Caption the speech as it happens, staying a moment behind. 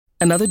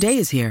Another day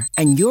is here,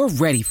 and you're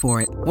ready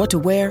for it. What to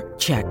wear?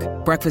 Check.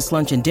 Breakfast,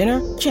 lunch, and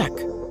dinner? Check.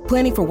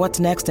 Planning for what's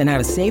next and how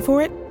to save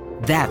for it?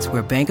 That's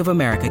where Bank of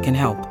America can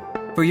help.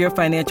 For your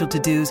financial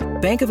to-dos,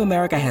 Bank of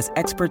America has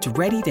experts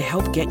ready to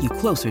help get you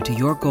closer to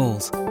your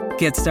goals.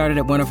 Get started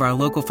at one of our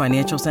local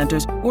financial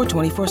centers or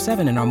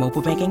 24/7 in our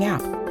mobile banking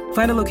app.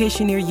 Find a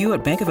location near you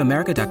at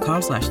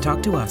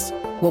bankofamerica.com/talktous.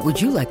 What would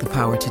you like the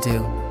power to do?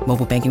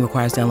 Mobile banking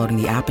requires downloading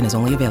the app and is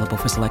only available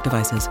for select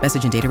devices.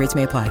 Message and data rates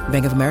may apply.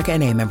 Bank of America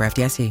N.A., member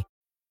FDIC.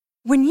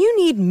 When you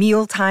need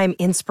mealtime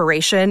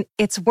inspiration,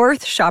 it's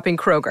worth shopping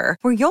Kroger,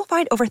 where you'll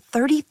find over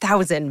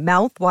 30,000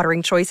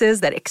 mouth-watering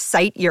choices that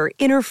excite your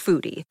inner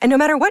foodie. And no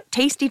matter what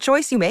tasty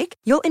choice you make,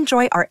 you'll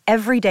enjoy our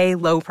everyday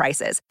low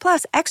prices,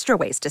 plus extra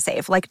ways to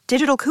save, like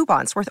digital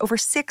coupons worth over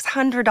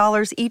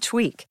 $600 each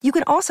week. You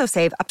can also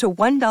save up to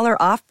 $1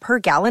 off per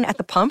gallon at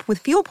the pump with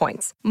fuel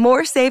points.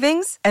 More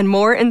savings and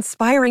more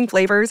inspiring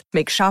flavors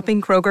make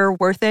shopping Kroger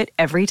worth it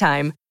every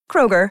time.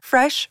 Kroger,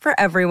 fresh for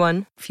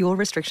everyone. Fuel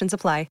restrictions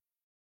apply.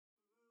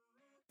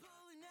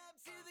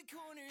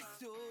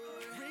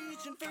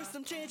 For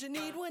some change, I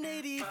need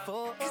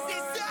 184. 'Cause they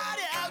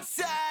started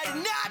outside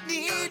and I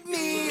need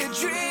me a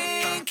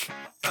drink.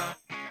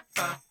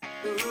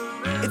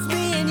 It's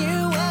me and you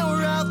and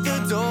we're out the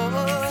door.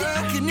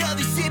 Take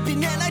another sip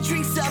and then I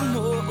drink some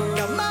more.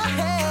 Now my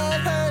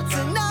head hurts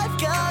and I've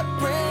got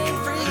brain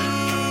freeze.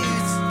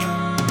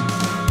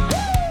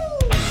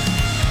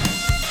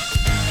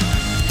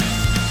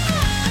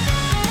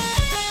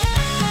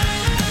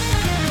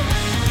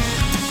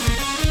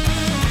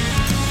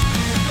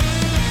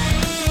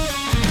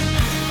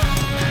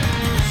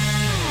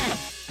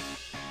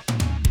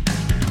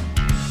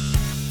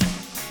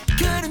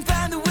 Couldn't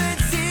find the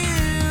words to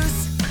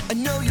use. I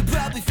know you're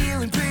probably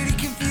feeling pretty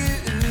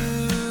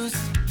confused.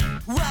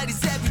 Why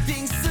does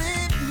everything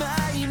slip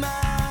my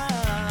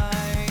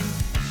mind?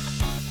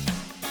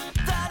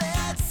 Thought I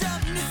had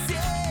something to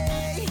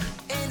say,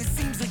 and it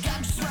seems like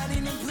I'm just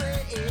running in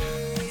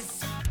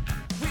place.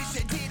 Wish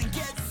I didn't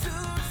get so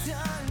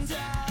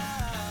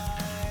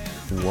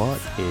tongue-tied.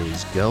 What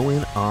is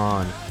going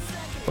on?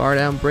 Bar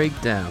Down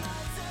Breakdown.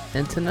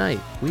 And tonight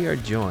we are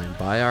joined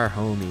by our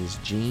homies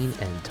Gene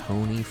and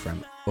Tony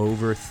from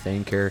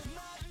Overthinker,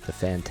 the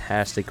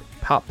fantastic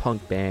pop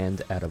punk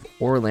band out of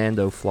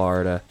Orlando,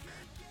 Florida.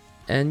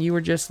 And you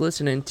were just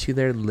listening to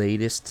their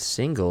latest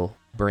single,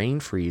 Brain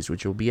Freeze,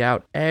 which will be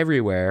out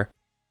everywhere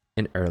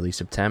in early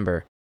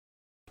September.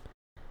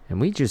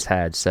 And we just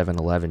had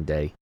 7-Eleven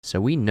Day,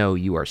 so we know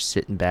you are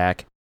sitting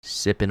back,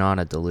 sipping on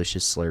a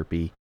delicious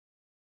Slurpee.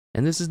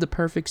 And this is the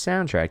perfect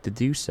soundtrack to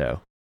do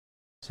so.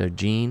 So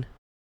Gene,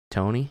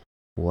 Tony,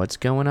 what's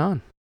going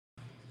on?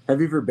 Have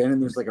you ever been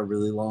and there's like a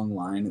really long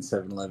line at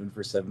 7-Eleven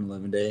for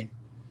 7-Eleven Day?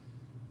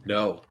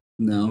 No.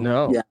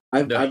 No. Yeah,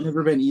 I've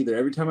never been either.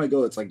 Every time I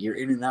go, it's like you're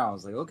in and out. I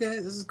was like, okay,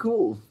 this is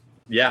cool.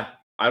 Yeah,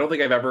 I don't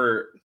think I've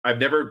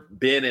never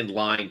been in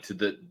line to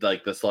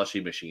the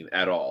slushy machine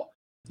at all.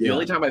 The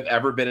only time I've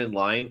ever been in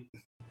line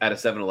at a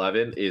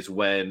 7-Eleven is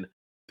when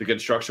the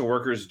construction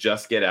workers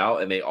just get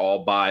out and they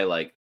all buy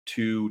like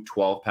 2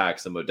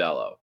 12-packs of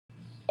Modelo.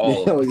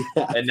 All of them.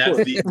 Yeah, and that's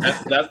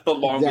the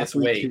longest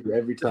wait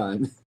every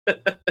time.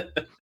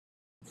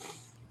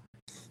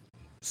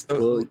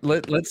 So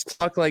let's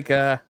talk like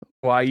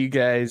why you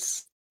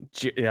guys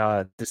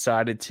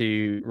decided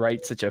to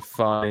write such a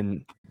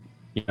fun,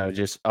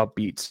 just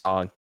upbeat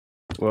song.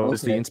 What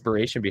was the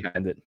inspiration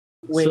behind it?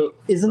 Wait,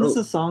 isn't this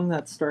a song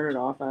that started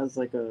off as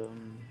like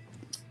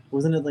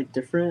wasn't it like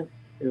different?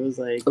 It was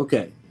like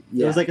okay.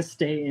 Yeah. It was like a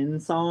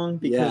stay-in song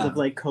because of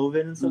like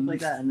COVID and stuff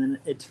like that, and then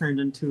it turned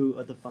into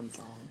the fun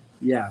song.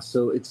 Yeah,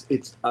 so it's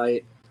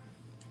the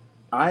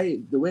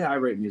way I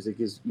write music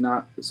is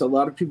not so. A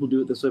lot of people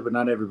do it this way, but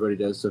not everybody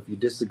does. So if you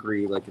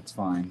disagree, like it's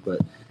fine. But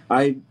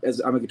I'm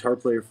a guitar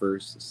player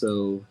first,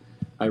 so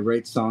I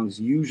write songs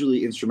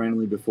usually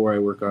instrumentally before I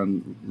work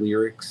on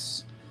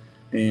lyrics.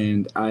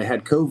 And I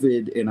had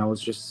COVID, and I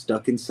was just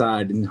stuck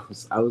inside, and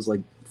I was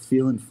like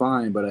feeling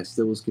fine, but I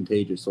still was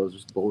contagious. So I was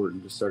just bored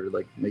and just started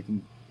like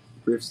making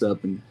riffs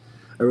up, and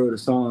I wrote a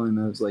song, and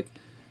I was like,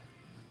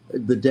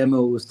 the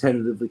demo was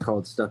tentatively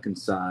called Stuck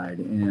Inside,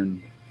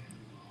 and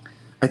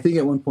I think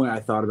at one point I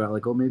thought about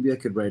like, oh, maybe I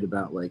could write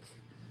about like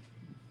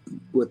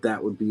what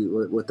that would be,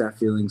 what that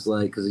feeling's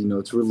like, because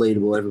it's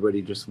relatable.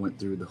 Everybody just went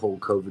through the whole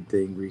COVID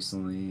thing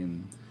recently,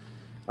 and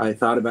I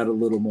thought about it a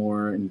little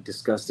more and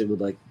discussed it with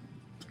like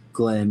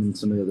Glenn and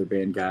some of the other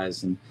band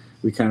guys, and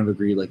we kind of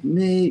agreed like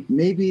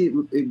maybe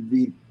it'd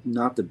be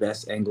not the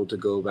best angle to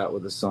go about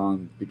with a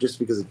song, just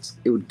because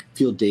it would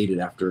feel dated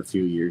after a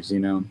few years,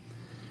 I'm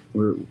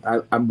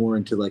more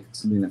into like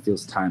something that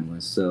feels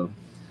timeless. So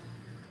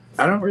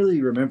I don't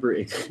really remember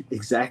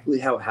exactly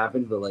how it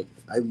happened, but like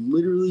I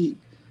literally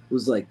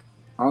was like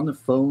on the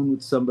phone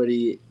with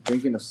somebody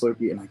drinking a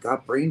Slurpee, and I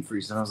got brain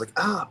freeze, and I was like,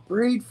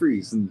 brain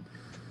freeze, and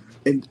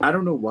I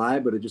don't know why,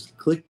 but it just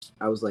clicked.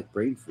 I was like,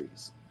 brain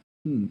freeze.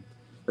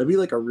 That'd be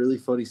like a really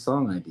funny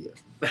song idea.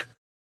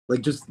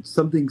 Like just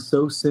something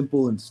so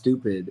simple and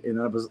stupid.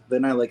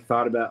 And I like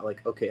thought about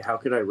like, okay, how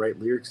could I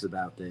write lyrics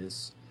about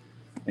this?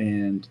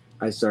 and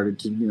I started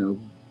to,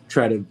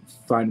 try to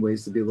find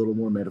ways to be a little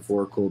more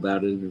metaphorical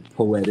about it, or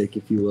poetic,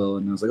 if you will.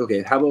 And I was like,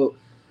 okay, how about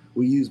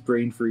we use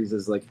brain freeze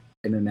as like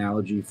an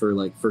analogy for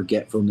like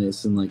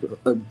forgetfulness and like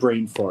a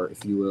brain fart,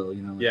 if you will.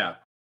 Like, Yeah.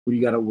 when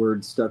you got a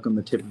word stuck on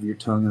the tip of your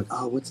tongue, like,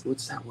 oh, what's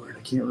that word?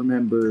 I can't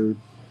remember.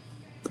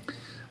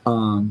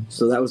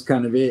 So that was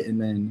kind of it.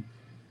 And then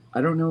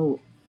I don't know.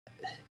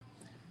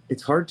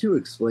 It's hard to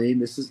explain.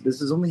 This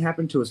has only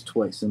happened to us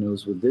twice, and it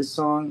was with this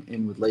song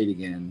and with Late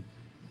Again.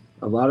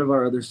 A lot of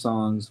our other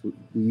songs,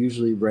 we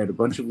usually write a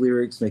bunch of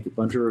lyrics, make a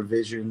bunch of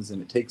revisions,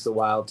 and it takes a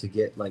while to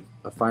get like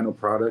a final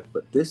product.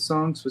 But this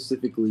song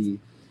specifically,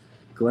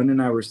 Glenn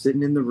and I were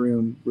sitting in the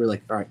room. We're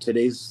like, all right,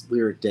 today's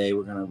lyric day.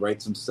 We're gonna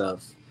write some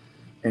stuff,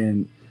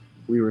 and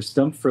we were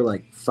stumped for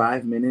like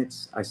 5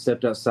 minutes. I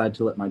stepped outside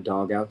to let my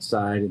dog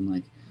outside, and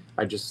like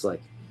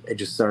it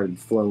just started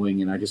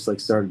flowing, and I just like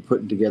started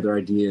putting together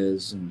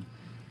ideas, and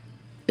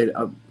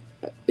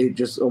it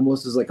just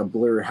almost is like a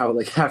blur how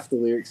like half the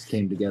lyrics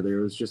came together.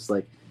 It was just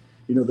like,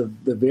 the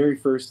very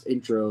first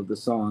intro of the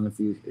song, if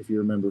you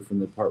remember from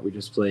the part we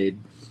just played,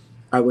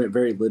 I went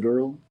very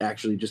literal,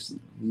 actually just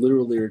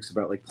literal lyrics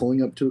about like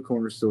pulling up to a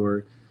corner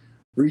store,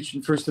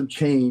 reaching for some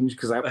change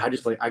because I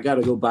just like I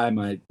gotta go buy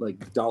my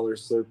like dollar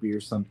Slurpee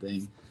or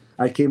something.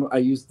 I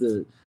used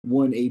the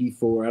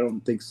 184. I don't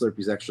think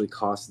Slurpees actually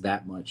cost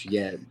that much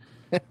yet,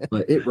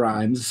 but it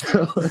rhymes,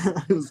 so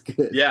it was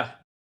good. Yeah.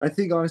 I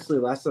think honestly,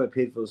 last time I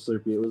paid for a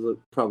Slurpee, it was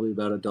probably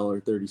about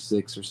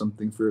 $1.36 or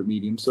something for a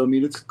medium. So I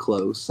mean, it's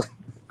close.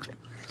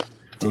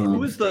 Who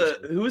was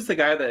the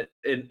guy that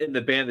in the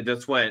band that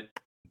just went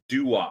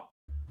doo-wop?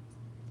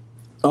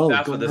 Oh,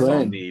 that's what this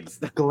Glenn song needs.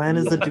 Glenn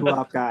is the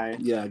doo-wop guy.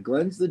 Yeah,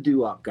 Glenn's the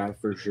doo-wop guy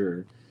for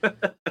sure.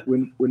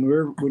 when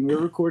we're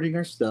recording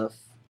our stuff,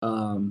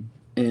 and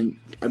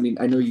I mean,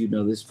 I know you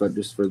know this, but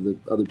just for the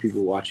other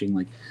people watching,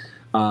 like,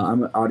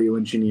 I'm an audio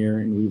engineer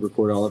and we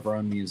record all of our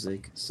own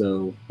music.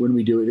 So when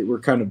we do it, we're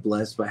kind of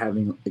blessed by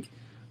having like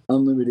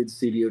unlimited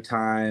studio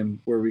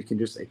time where we can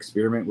just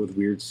experiment with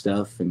weird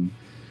stuff. And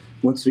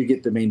once we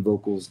get the main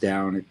vocals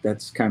down,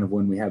 that's kind of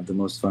when we have the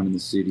most fun in the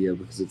studio,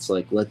 because it's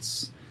like,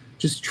 let's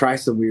just try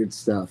some weird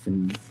stuff.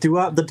 And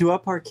the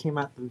doo-wop part came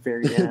at the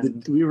very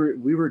end. we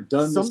were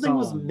done. Something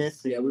was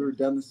missing. Yeah, we were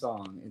done the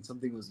song and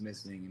something was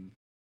missing, and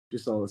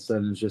just all of a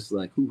sudden it's just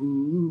like,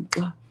 ooh,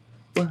 wah,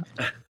 wah.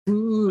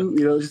 Ooh,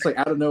 just like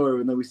out of nowhere.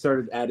 And then we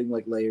started adding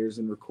like layers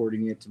and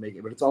recording it to make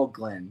it, but it's all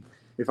Glenn.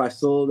 If I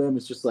solo them,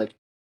 it's just like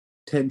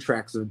 10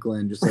 tracks of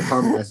Glenn just like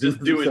harmonizing,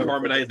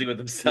 harmonizing with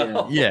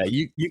himself. Yeah,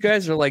 you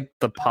guys are like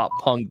the pop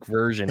punk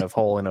version of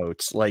Hall &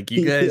 Oates. Like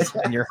you guys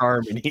and your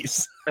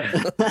harmonies.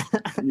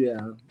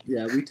 yeah,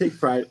 we take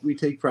pride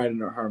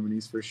in our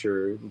harmonies for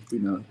sure.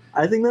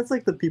 I think that's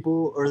like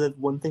the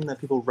one thing that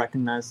people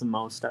recognize the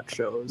most at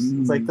shows.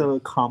 It's like the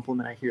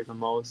compliment I hear the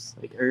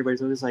most. Like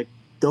everybody's always like,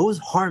 those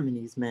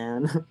harmonies,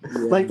 man.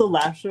 Yeah. Like the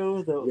last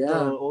show, the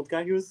old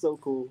guy, he was so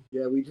cool.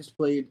 Yeah, we just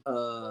played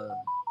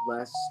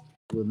last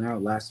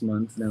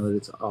month, now that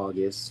it's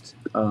August.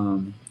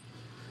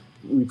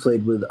 We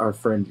played with our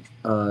friend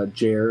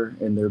Jer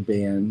and their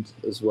band,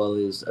 as well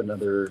as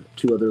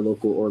two other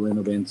local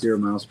Orlando bands, 0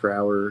 Miles Per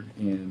Hour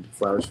and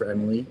Flowers for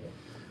Emily.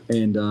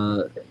 And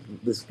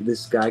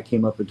this guy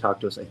came up and talked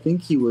to us. I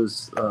think he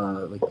was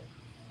like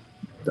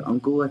the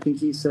uncle, I think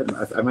he said.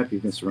 I might be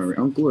misremembering.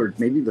 Uncle or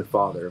maybe the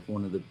father of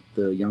one of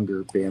the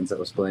younger bands that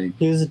was playing.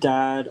 He was the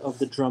dad of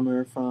the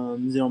drummer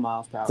from 0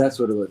 Miles Per Hour. That's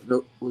what it was.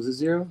 No, was it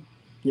Zero?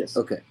 Yes.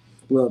 Okay.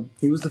 Well,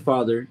 he was the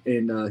father,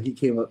 and he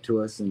came up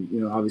to us,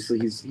 and obviously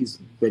he's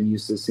been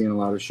used to seeing a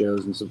lot of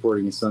shows and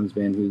supporting his son's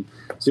band, who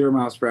 0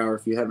 Miles Per Hour.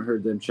 If you haven't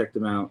heard them, check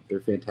them out. They're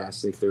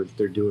fantastic.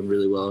 They're doing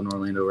really well in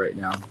Orlando right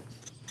now.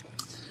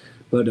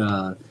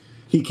 But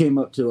he came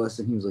up to us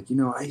and he was like,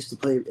 I used to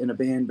play in a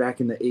band back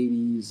in the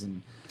 80s,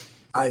 and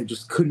I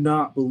just could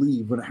not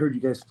believe when I heard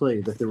you guys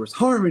play that there was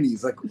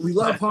harmonies. Like, we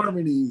love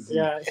harmonies.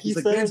 Yeah, he's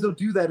like, bands don't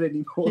do that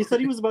anymore. He said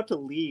he was about to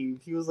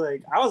leave. He was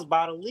like, I was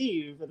about to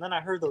leave, and then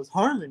I heard those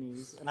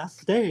harmonies, and I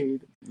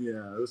stayed.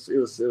 Yeah, it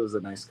was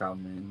a nice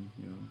compliment.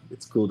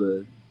 It's cool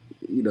to,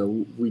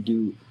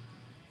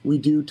 we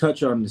do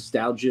touch on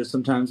nostalgia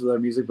sometimes with our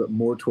music, but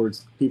more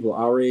towards people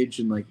our age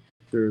and like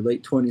their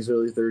late 20s,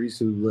 early 30s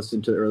who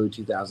listen to the early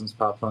 2000s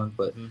pop punk,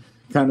 but. Mm-hmm.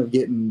 Kind of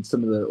getting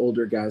some of the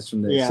older guys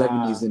from the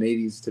 70s and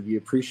 80s to be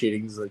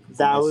appreciating is like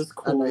was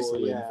cool. A nice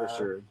win for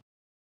sure.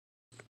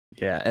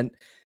 Yeah, and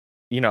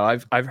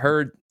I've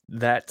heard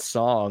that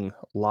song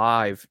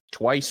live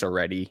twice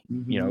already.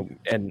 Mm-hmm.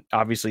 And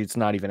obviously it's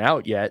not even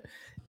out yet.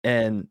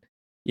 And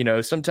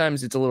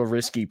sometimes it's a little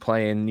risky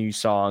playing new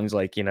songs.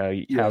 Like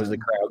how's the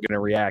crowd going to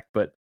react?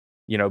 But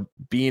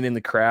being in the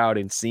crowd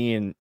and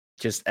seeing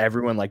just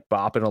everyone like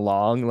bopping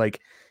along,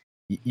 like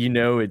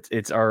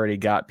it's already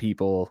got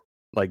people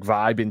like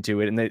vibe into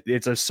it, and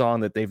it's a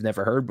song that they've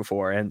never heard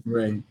before, and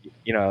right,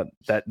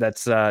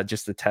 that's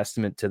just a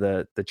testament to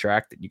the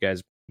track that you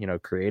guys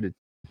created.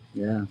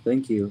 Yeah,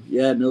 thank you.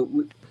 Yeah, no,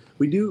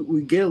 we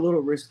get a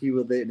little risky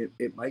with it, and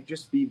it might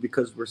just be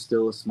because we're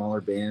still a smaller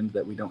band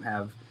that we don't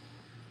have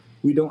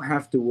we don't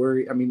have to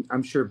worry. I mean,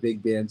 I'm sure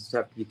big bands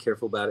have to be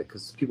careful about it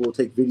because people will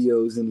take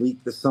videos and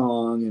leak the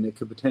song, and it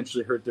could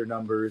potentially hurt their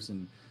numbers.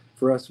 And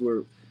for us,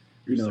 we're,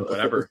 you know,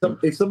 whatever.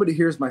 If somebody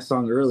hears my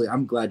song early,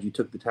 I'm glad you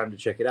took the time to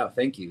check it out.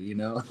 Thank you. You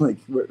know, like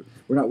we're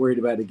not worried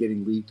about it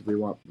getting leaked.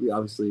 We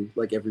obviously,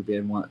 like every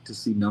band, want to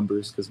see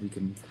numbers because we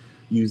can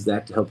use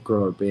that to help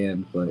grow our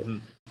band. But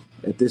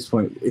at this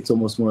point, it's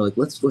almost more like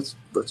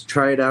let's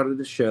try it out at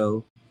the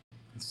show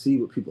and see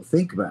what people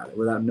think about it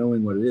without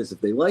knowing what it is.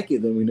 If they like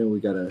it, then we know we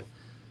gotta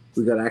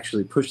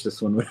actually push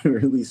this one when we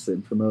release it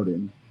and promote it.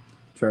 And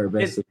try our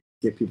best to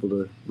get people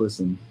to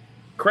listen.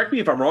 Correct me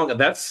if I'm wrong.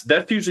 That's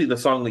usually the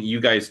song that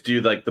you guys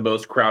do like the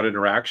most crowd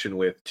interaction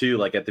with too.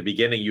 Like at the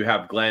beginning, you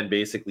have Glenn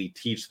basically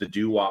teach the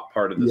doo-wop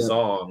part of the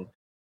song,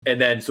 and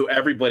then so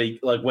everybody,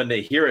 like when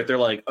they hear it, they're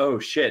like, "Oh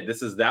shit,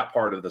 this is that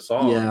part of the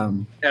song." Yeah.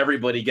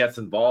 Everybody gets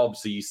involved,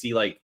 so you see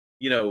like,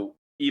 you know,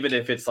 even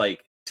if it's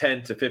like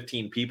 10 to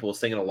 15 people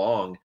singing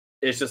along,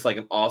 it's just like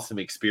an awesome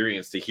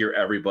experience to hear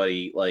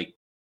everybody like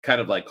kind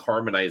of like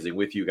harmonizing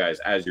with you guys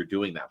as you're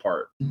doing that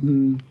part.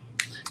 Mm-hmm.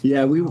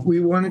 Yeah,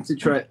 we wanted to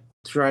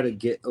try to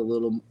get a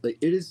little, like,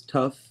 it is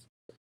tough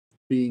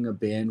being a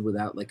band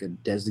without like a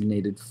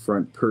designated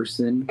front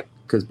person,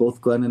 because both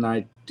Glenn and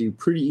I do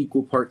pretty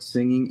equal parts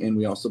singing, and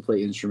we also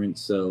play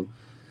instruments. So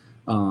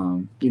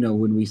you know,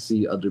 when we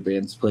see other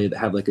bands play that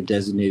have like a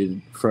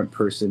designated front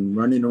person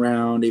running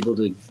around, able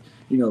to,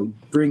 you know,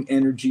 bring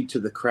energy to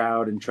the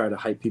crowd and try to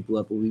hype people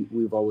up,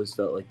 we've always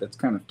felt like that's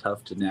kind of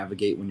tough to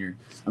navigate when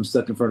I'm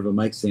stuck in front of a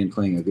mic stand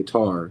playing a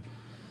guitar.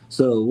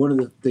 So one of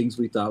the things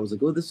we thought was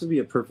like, oh, this would be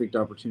a perfect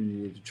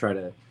opportunity to try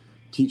to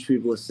teach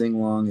people to sing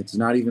along. It's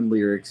not even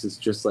lyrics; it's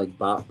just like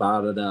ba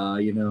ba da da,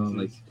 you know.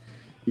 Like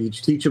you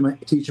teach them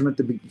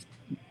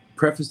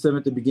preface them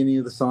at the beginning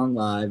of the song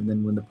live, and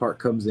then when the part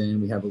comes in,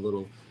 we have a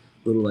little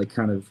like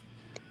kind of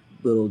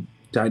little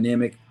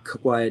dynamic,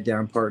 quiet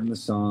down part in the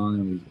song,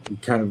 and we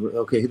kind of,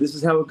 okay, this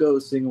is how it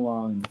goes, sing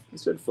along. And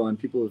it's been fun.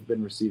 People have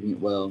been receiving it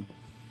well.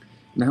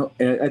 Now,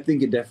 I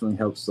think it definitely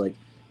helps, like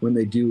when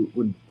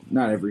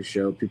not every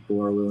show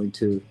people are willing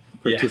to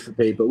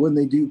participate, but when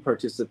they do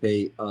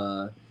participate,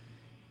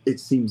 it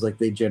seems like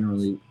they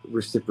generally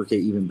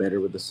reciprocate even better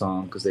with the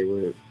song because they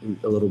were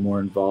a little more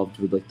involved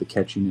with like the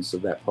catchiness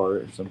of that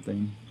part or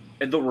something.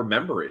 And they'll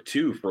remember it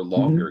too for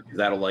longer because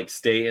that'll like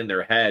stay in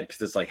their head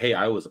because it's like, hey,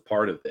 I was a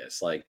part of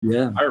this. Like,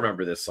 I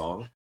remember this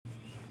song.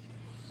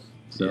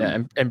 So. Yeah,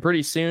 and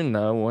pretty soon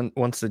though,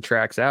 once the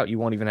track's out, you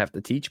won't even have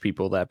to teach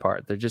people that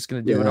part. They're just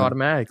going to do it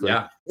automatically.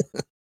 Yeah.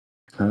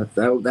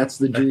 That's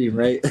the dream,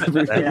 right?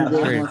 Everybody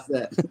wants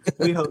that.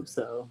 We hope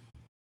so.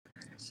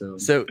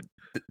 So,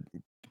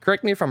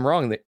 correct me if I'm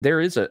wrong.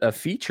 There is a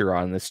feature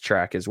on this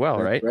track as well,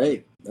 right?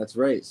 Right. That's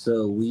right.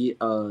 So we,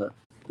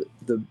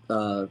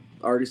 the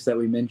artist that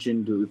we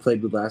mentioned, we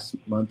played with last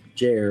month,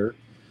 Jer,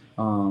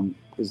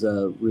 is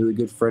a really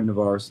good friend of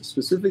ours.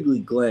 Specifically,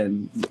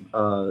 Glenn.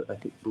 I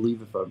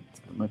believe I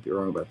might be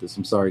wrong about this.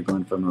 I'm sorry,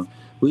 Glenn, if I'm wrong.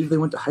 I believe they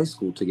went to high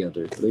school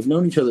together. They've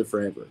known each other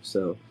forever.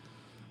 So.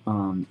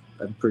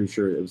 I'm pretty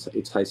sure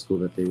it's high school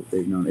that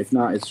they've known. If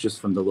not, it's just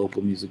from the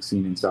local music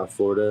scene in South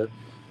Florida.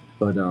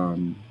 But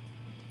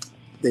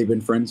they've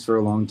been friends for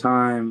a long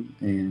time,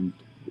 and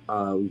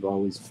we've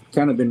always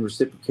kind of been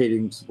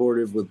reciprocating,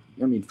 supportive with,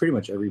 I mean, pretty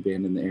much every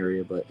band in the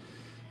area. But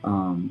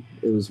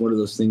it was one of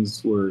those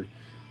things where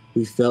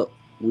we felt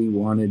we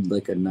wanted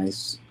like a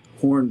nice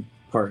horn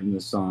part in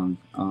the song,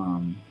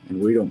 and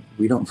we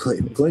don't play.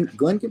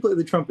 Glenn can play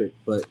the trumpet,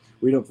 but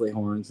we don't play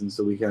horns, and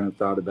so we kind of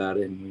thought about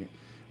it, and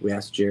we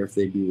asked Jer if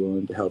they'd be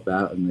willing to help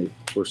out, and they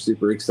were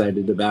super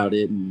excited about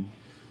it and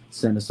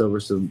sent us over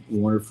some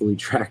wonderfully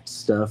tracked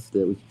stuff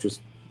that we could just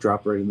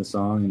drop right in the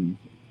song and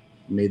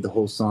made the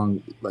whole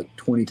song like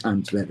 20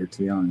 times better, to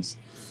be honest.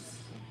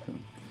 So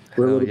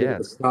we're a little bit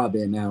of a ska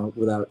band now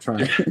without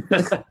trying.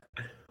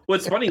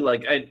 What's funny,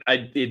 like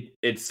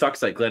it sucks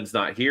that Glenn's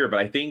not here,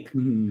 but I think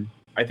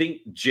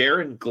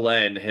Jer and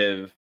Glenn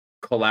have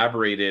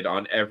collaborated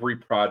on every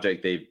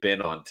project they've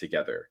been on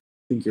together.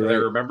 I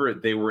remember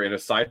they were in a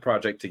side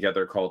project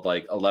together called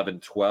like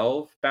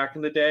 1112 back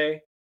in the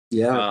day.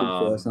 Yeah, I think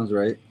so. That sounds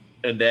right.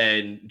 And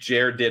then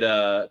Jer did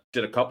a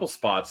couple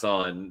spots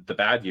on the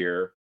Bad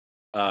Year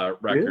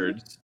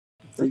records.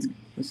 Really?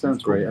 That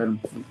sounds great.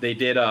 They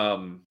did. I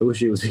wish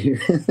he was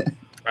here.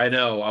 I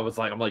know.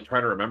 I'm like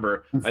trying to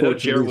remember. I know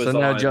Jer was. So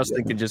now on,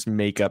 Justin can just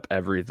make up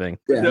everything.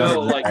 Yeah. No,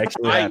 like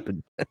actually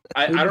happened.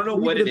 I don't know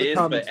what it is,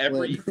 but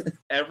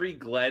every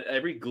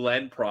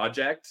Glenn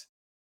project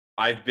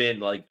I've been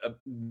like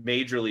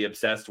majorly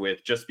obsessed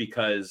with, just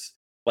because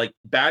like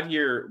Bad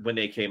Year when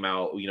they came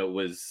out, you know,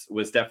 was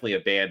definitely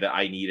a band that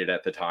I needed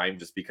at the time,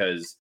 just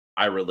because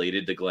I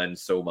related to Glenn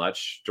so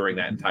much during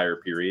that entire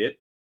period.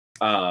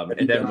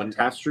 And then on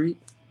Taft Street.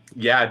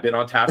 Yeah, I've been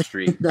on Taft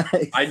Street.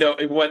 Nice. I know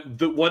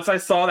once I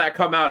saw that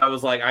come out, I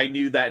was like, I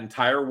knew that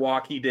entire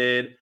walk he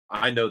did.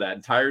 I know that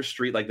entire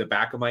street like the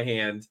back of my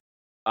hand.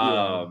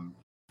 And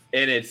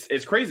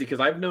it's crazy because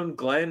I've known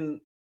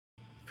Glenn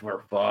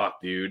for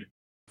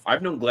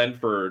I've known Glenn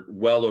for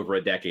well over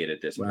a decade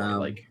at this point.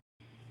 Like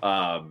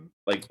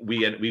Like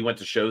we went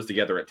to shows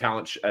together at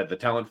the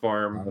Talent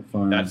Farm. Lot of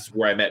fun. That's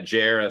where I met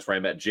Jared. That's where I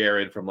met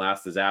Jared from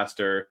Last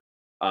Disaster.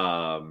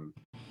 So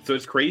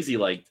it's crazy,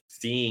 like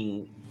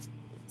seeing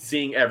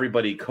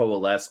everybody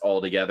coalesce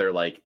all together,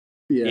 like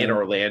in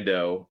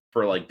Orlando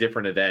for like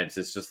different events.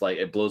 It's just like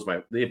it blows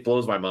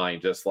my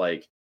mind, just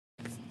like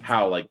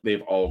how like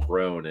they've all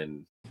grown,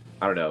 and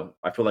I don't know.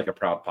 I feel like a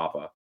proud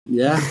papa.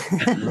 Yeah,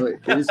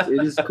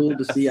 it is cool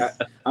to see.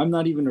 I'm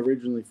not even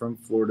originally from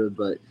Florida,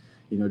 but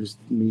just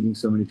meeting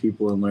so many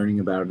people and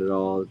learning about it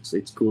all,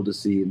 it's cool to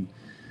see. And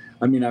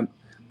I mean,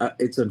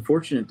 it's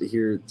unfortunate to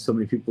hear so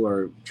many people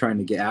are trying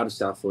to get out of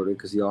South Florida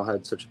because you all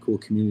had such a cool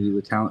community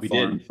with Talent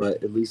Farm.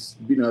 But at least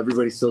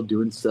everybody's still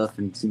doing stuff,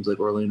 and it seems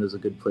like Orlando's a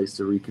good place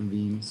to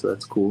reconvene. So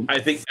that's cool. I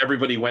think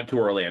everybody went to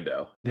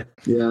Orlando.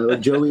 Yeah, like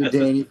Joey and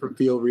Danny from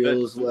Feel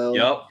Real as well.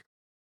 Yep.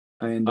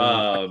 And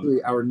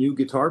actually, our new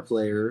guitar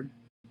player,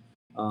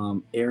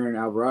 Aaron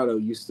Alvarado,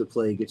 used to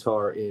play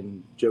guitar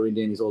in Joey and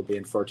Danny's old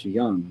band Far Too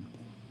Young.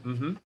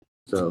 Mm-hmm.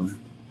 So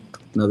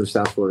another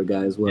South Florida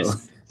guy as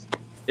well.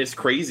 It's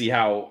crazy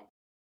how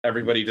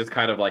everybody just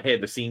kind of like, hey,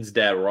 the scene's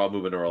dead. We're all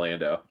moving to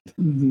Orlando.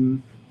 Mm-hmm.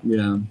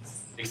 Yeah.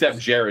 Except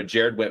Jared.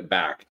 Jared went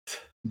back.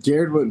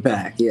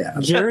 Yeah.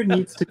 Jared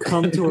needs to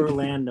come to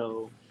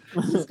Orlando. He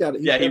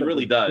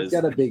really does. He's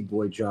got a big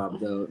boy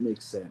job, though. It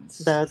makes sense.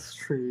 That's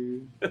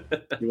true.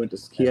 He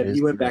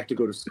went back to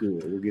go to school.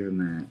 We'll give him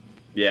that.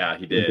 Yeah,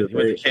 he did. He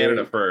went to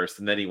Canada first,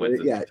 and then he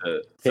went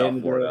to South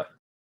Florida.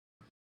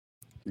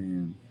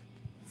 Man.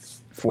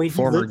 Wait,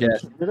 Former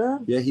guest.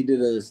 Yeah, he did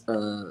a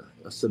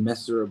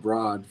semester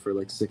abroad for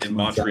like 6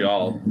 months in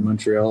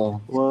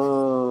Montreal.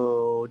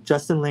 Whoa,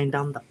 Justin laying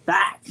down the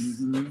facts.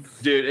 Mm-hmm.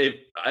 Dude,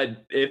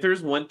 if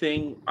there's one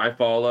thing I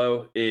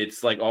follow,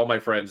 it's like all my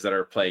friends that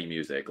are playing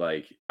music.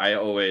 Like I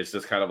always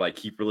just kind of like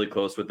keep really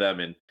close with them,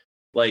 and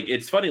like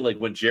it's funny. Like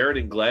when Jared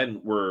and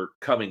Glenn were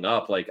coming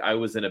up, like I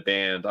was in a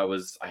band. I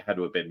had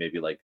to have been maybe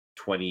like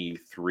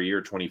 23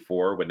 or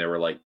 24 when they were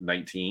like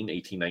 18,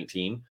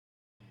 19.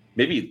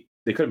 Maybe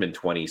they could have been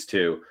 20s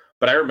too.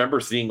 But I remember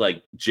seeing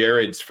like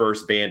Jared's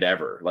first band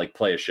ever, like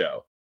play a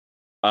show.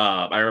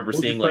 I remember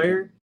seeing like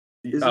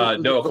Call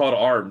to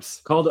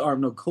Arms. Call to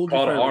Arms. No, Call to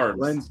Arms.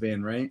 Glenn's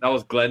band, right? That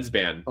was Glenn's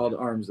band. Call to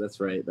Arms. That's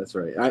right.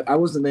 I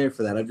wasn't there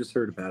for that. I just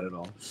heard about it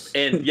all.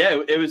 And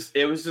yeah, it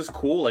was just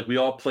cool. Like we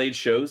all played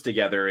shows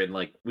together, and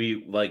like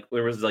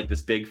there was like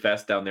this big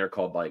fest down there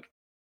called like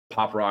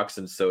Pop Rocks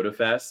and Soda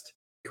Fest.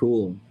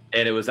 Cool.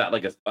 And it was at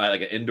like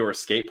an indoor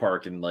skate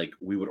park, and like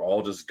we would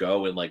all just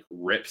go and like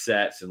rip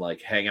sets and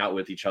like hang out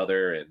with each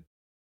other. And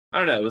I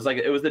don't know,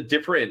 it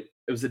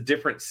was a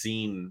different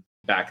scene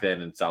back then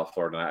in South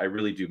Florida. I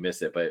really do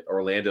miss it, but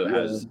Orlando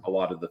has a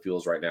lot of the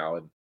feels right now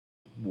and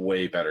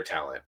way better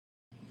talent.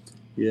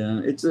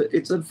 Yeah,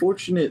 it's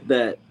unfortunate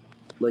that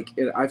like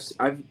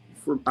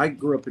I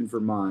grew up in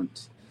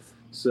Vermont,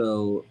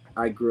 so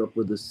I grew up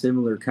with a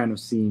similar kind of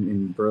scene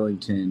in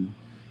Burlington,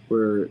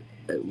 where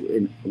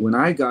when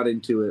I got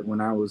into it,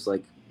 when I was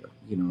like,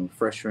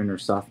 freshman or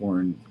sophomore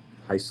in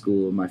high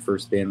school, my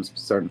first band was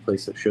starting to play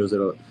some shows at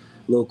a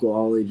local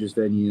all ages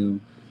venue.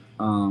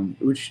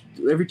 Which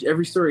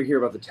every story I hear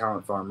about the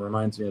Talent Farm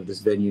reminds me of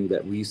this venue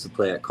that we used to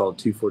play at called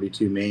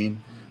 242 Main.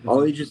 Mm-hmm.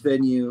 All ages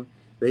venue.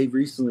 They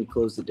recently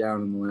closed it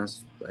down in the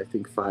last, I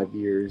think, 5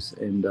 years,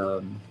 and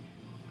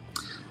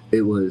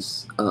it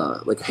was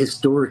like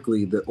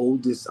historically the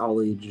oldest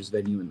all ages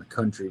venue in the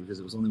country because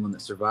it was the only one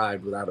that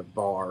survived without a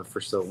bar for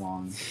so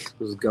long. It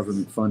was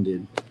government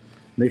funded.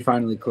 They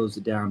finally closed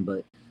it down,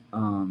 but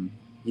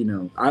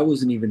I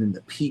wasn't even in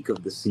the peak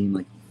of the scene.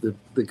 Like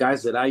the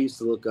guys that I used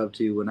to look up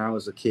to when I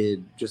was a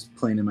kid, just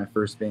playing in my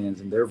first bands,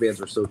 and their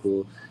bands were so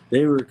cool.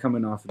 They were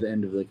coming off the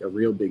end of like a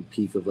real big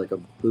peak of like a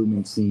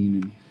booming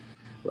scene, and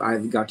I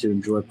got to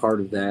enjoy part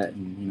of that.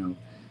 And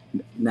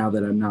now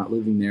that I'm not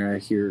living there, I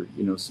hear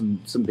some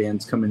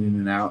bands coming in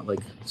and out, like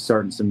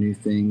starting some new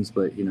things.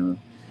 But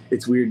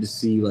it's weird to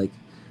see like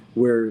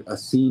where a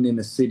scene in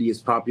a city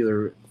is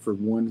popular for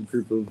one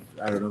group of,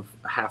 I don't know,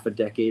 half a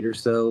decade or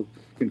so,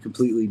 can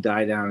completely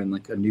die down and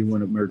like a new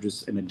one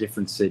emerges in a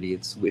different city.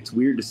 It's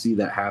weird to see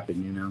that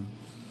happen,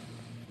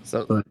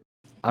 So but,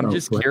 I'm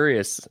just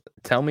curious.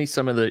 Tell me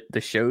some of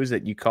the shows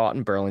that you caught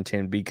in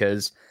Burlington,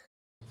 because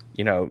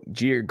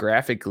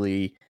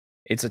geographically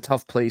it's a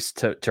tough place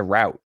to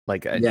route.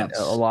 Like a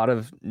lot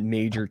of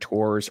major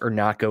tours are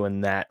not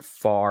going that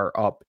far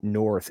up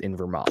north in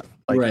Vermont.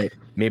 Like right.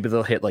 Maybe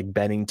they'll hit like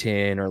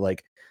Bennington or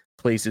like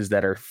places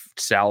that are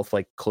south,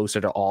 like closer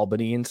to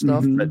Albany and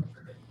stuff. Mm-hmm. But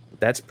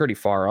that's pretty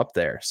far up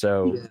there.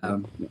 So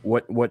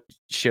what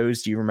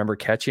shows do you remember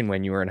catching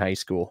when you were in high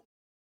school?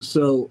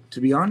 So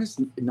to be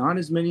honest, not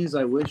as many as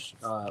I wish.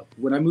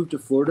 When I moved to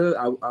Florida,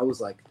 I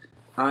was like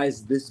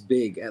eyes this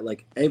big at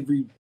like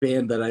every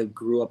band that I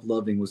grew up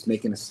loving was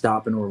making a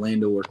stop in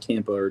Orlando or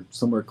Tampa or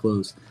somewhere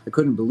close. I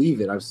couldn't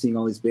believe it. I was seeing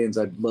all these bands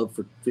I'd loved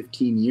for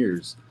 15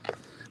 years,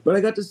 but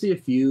I got to see a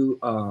few.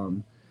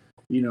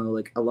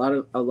 Like a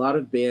lot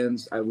of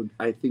bands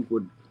I think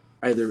would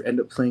either end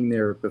up playing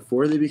there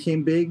before they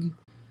became big,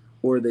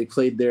 or they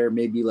played there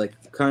maybe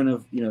like kind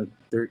of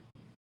they're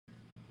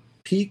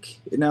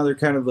peak, and now they're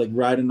kind of like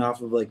riding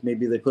off of like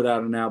maybe they put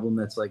out an album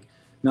that's like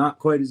not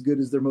quite as good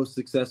as their most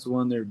successful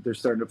one. They're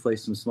starting to play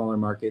some smaller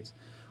markets,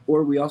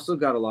 or we also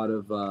got a lot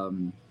of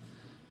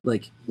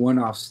like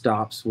one-off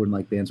stops when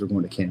like bands were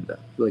going to Canada,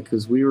 like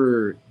because we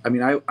were. I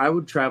mean, I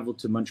would travel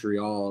to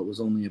Montreal. It was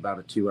only about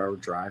a 2-hour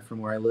drive from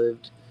where I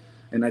lived,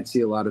 and I'd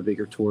see a lot of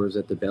bigger tours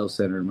at the Bell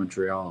Center in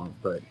Montreal,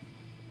 but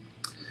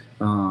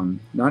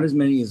not as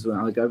many as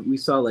like we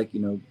saw like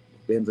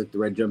bands like the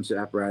Red Jumpsuit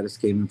Apparatus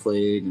came and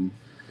played, and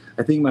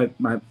I think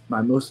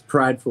my most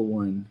prideful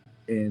one,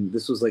 and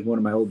this was like one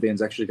of my old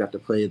bands actually got to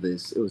play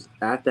this. It was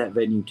at that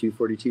venue,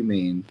 242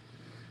 Main,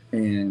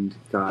 and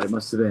God, it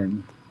must have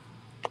been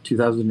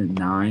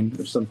 2009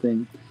 or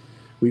something.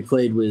 We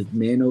played with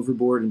Man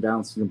Overboard and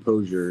Balancing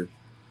Composure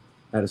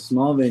at a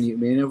small venue.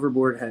 Man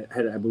Overboard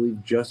had I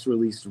believe just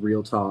released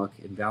Real Talk,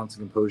 and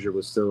Balancing Composure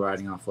was still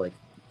riding off like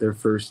their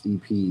first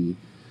EP.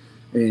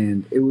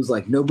 And it was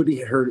like nobody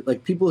had heard,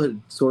 like people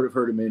had sort of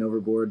heard of Man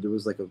Overboard. There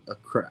was like a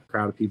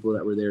crowd of people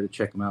that were there to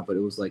check them out, but it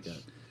was like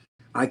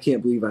I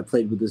can't believe I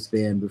played with this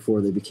band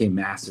before they became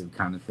massive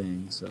kind of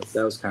thing. So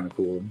that was kind of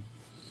cool.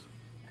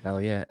 Hell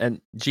yeah.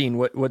 And Gene,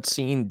 what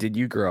scene did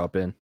you grow up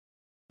in?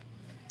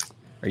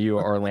 Are you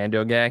an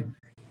Orlando guy?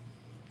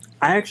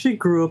 I actually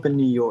grew up in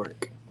New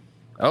York.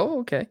 Oh,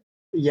 okay.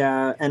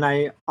 Yeah, and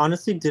I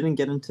honestly didn't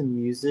get into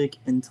music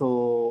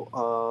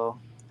until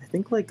I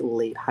think like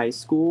late high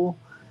school.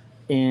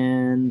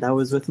 And that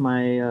was with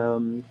my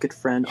good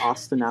friend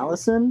Austin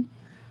Allison,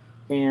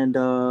 and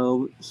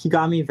he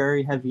got me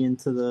very heavy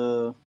into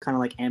the kind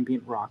of like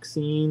ambient rock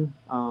scene.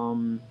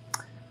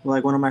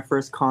 Like one of my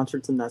first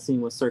concerts in that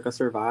scene was Circa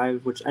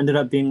Survive, which ended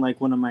up being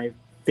like one of my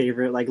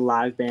favorite like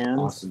live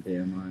bands. Awesome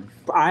band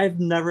live.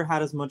 I've never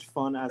had as much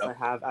fun as I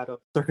have at a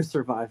Circa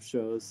Survive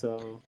show.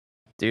 So,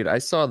 dude, I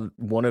saw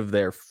one of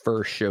their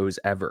first shows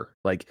ever.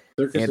 Like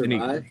Circa Anthony.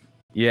 Survive?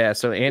 Yeah,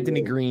 so Anthony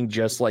Green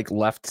just like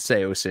left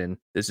Seosin.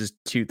 This is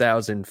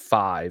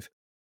 2005.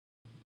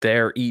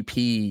 Their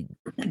EP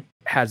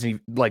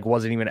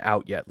wasn't even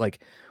out yet.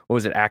 Like, what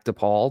was it? Act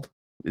Appalled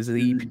is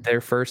the EP,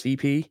 their first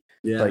EP.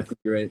 Yeah, like, I think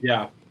you're right.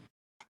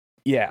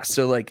 Yeah.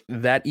 So like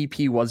that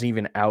EP wasn't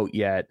even out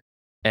yet,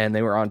 and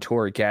they were on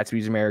tour at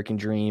Gatsby's American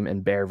Dream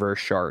and Bear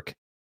vs. Shark,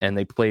 and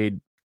they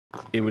played.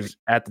 It was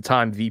at the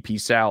time VP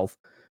South,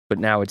 but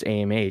now it's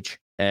AMH,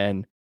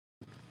 and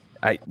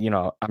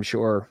I'm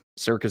sure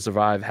Circa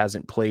Survive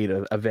hasn't played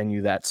a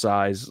venue that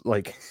size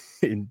like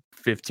in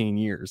 15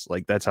 years.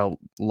 Like that's how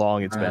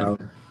long it's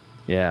been.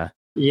 Yeah.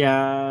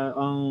 Yeah.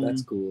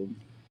 That's cool.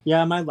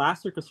 Yeah, my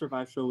last Circa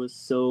Survive show was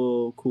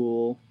so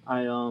cool.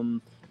 I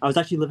was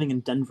actually living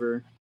in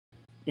Denver,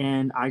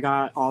 and I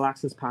got all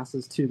access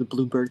passes to the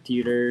Bluebird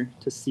Theater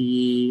to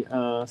see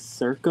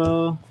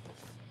Circa,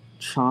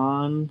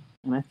 Chan,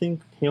 and I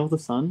think Hail the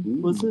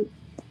Sun. Was it?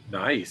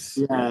 Nice.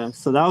 Yeah.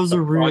 So that was a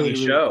really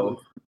show.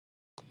 Cool.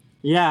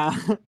 Yeah,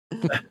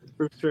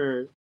 for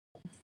sure.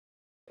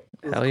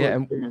 Hell yeah.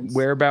 And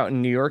where about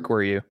in New York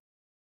were you?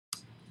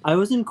 I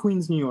was in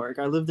Queens, New York.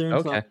 I lived there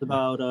until I was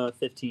about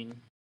 15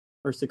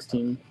 or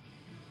 16.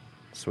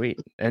 Sweet.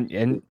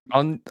 And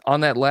on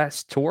that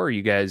last tour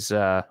you guys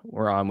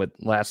were on with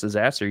Last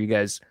Disaster, you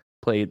guys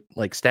played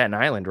like Staten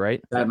Island,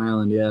 right? Staten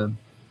Island, yeah.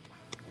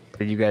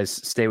 Did you guys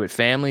stay with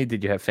family?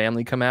 Did you have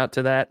family come out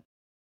to that?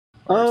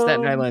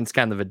 Staten Island's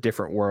kind of a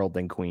different world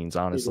than Queens,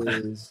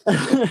 honestly.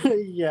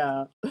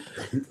 Yeah,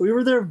 we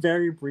were there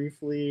very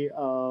briefly.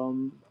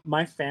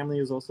 My family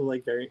was also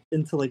like very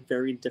into like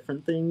very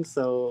different things,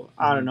 so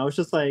I don't know. It's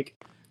just like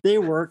they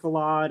work a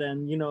lot,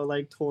 and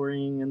like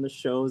touring and the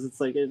shows.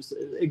 It's like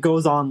it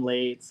goes on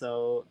late,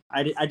 so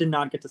I did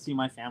not get to see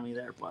my family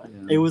there, but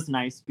it was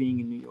nice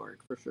being in New York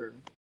for sure.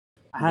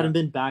 I hadn't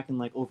been back in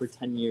like over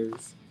 10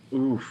 years.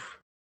 Oof.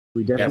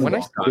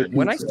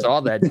 When I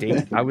saw that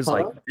date, I was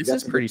like, "This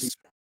is pretty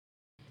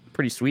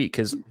sweet,"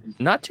 because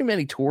not too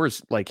many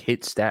tours like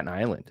hit Staten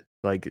Island.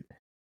 Like,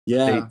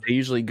 they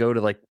usually go to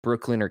like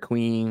Brooklyn or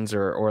Queens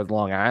or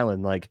Long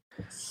Island. Like,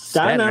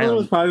 Staten Island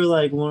was probably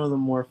like one of the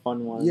more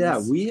fun ones. Yeah,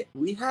 we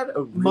had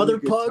a really Mother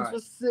good Pugs time.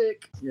 was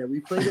sick. Yeah,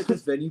 we played at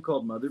this venue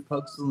called Mother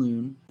Pug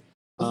Saloon.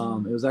 It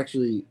was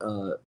actually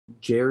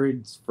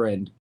Jared's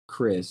friend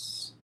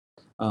Chris.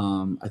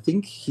 I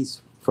think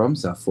he's from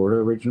South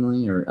Florida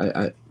originally, or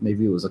I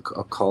maybe it was a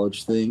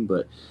college thing,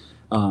 but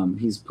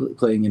he's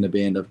playing in a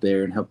band up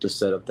there and helped us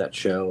set up that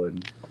show,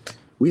 and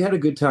we had a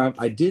good time.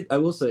 I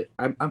will say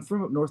I'm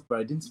from up north, but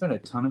I didn't spend a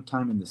ton of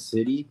time in the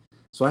city,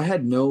 so I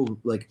had no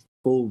like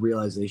full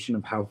realization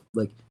of how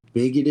like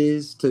big it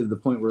is, to the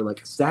point where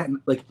like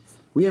Staten, like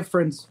we have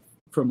friends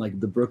from like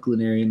the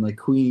Brooklyn area and like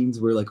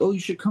Queens, we're like, oh, you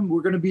should come,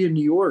 we're gonna be in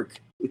New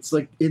York, it's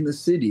like in the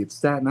city, it's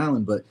Staten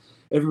Island, but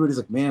everybody's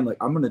like, man, like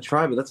I'm gonna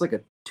try, but that's like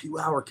a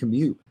 2-hour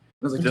commute.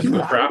 I was like, just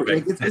with traffic.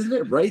 Like, isn't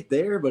it right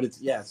there? But it's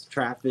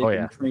traffic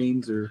and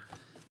trains or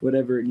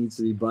whatever it needs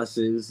to be,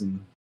 buses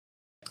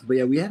but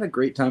yeah, we had a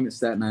great time at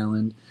Staten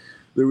Island.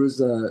 There was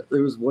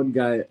one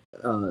guy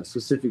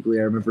specifically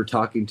I remember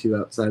talking to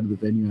outside of the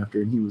venue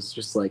after, and he was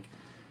just like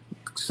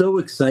so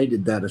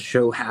excited that a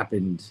show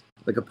happened,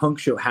 like a punk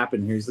show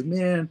happened here. He's like,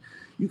 man,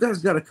 you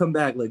guys got to come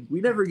back. Like, we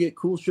never get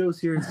cool shows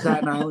here in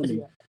Staten Island.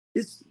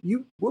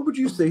 And what would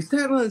you say?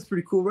 Staten Island's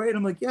pretty cool, right?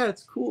 I'm like, yeah,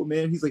 it's cool,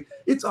 man. He's like,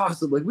 it's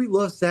awesome. Like, we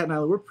love Staten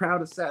Island. We're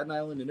proud of Staten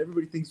Island, and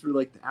everybody thinks we're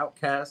like the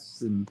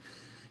outcasts. And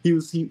we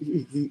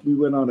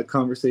went on a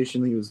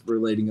conversation. He was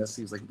relating us.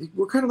 He was like,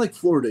 we're kind of like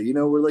Florida, you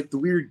know, we're like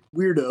the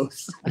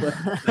weirdos.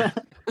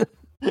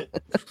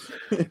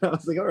 And I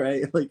was like, all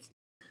right, like,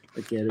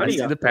 I get it. I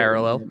see the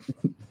parallel.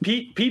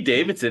 Pete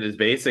Davidson is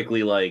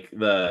basically like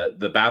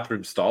the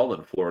bathroom stall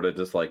in Florida,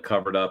 just like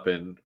covered up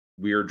in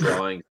weird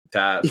drawing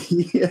tats.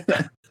 Yeah,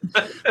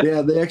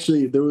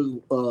 there was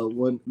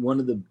one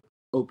of the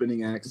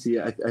opening acts.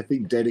 I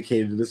think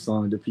dedicated this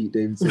song to Pete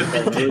Davidson.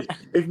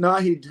 If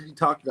not, he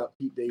talked about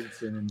Pete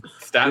Davidson and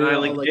Staten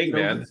Island like, King,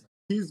 man.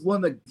 He's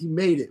one that he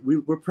made it.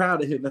 We're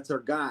proud of him. That's our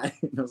guy.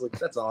 And I was like,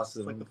 that's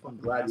awesome. Like I'm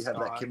glad you have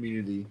that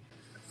community.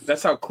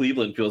 That's how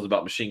Cleveland feels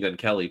about Machine Gun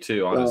Kelly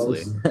too.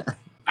 Honestly,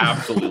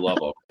 absolutely love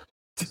him.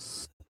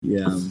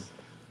 Yeah.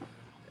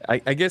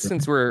 I guess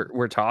since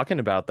we're talking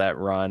about that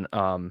run,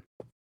 how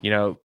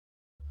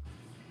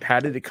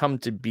did it come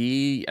to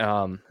be?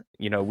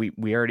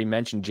 We already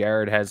mentioned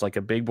Jared has like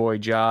a big boy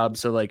job.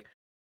 So like,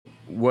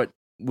 what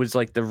was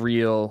like the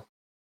real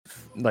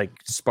like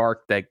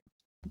spark that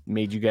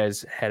made you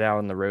guys head out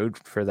on the road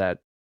for that?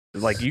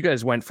 Like, you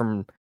guys went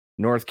from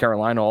North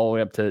Carolina all the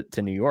way up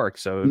to New York,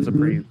 so it was a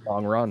pretty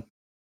long run.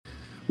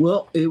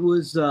 Well, it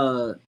was.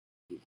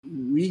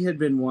 We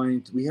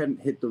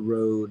hadn't hit the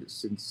road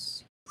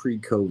since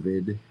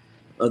pre-COVID,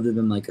 other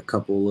than like a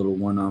couple little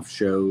one-off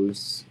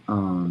shows.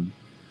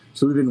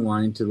 So we've been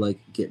wanting to like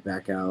get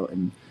back out,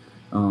 and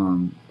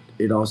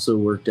it also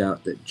worked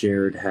out that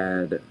Jared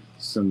had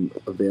some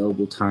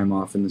available time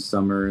off in the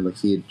summer. Like,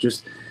 he had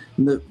just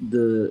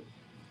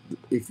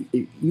if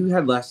you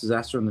had Last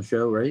Disaster on the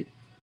show, right?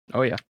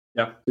 Oh yeah.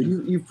 Yeah. So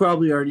you've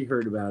probably already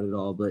heard about it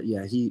all, but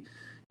yeah, he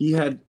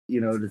had,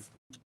 to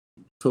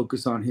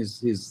focus on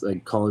his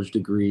like college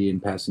degree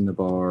and passing the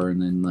bar, and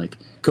then like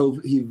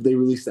they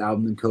released the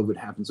album and COVID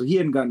happened, so he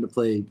hadn't gotten to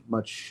play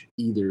much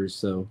either.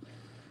 So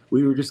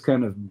we were just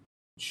kind of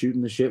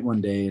shooting the shit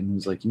one day, and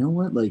was like, you know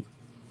what, like,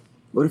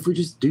 what if we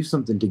just do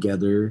something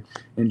together?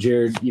 And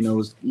Jared,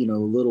 was a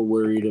little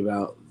worried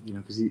about,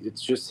 because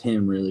it's just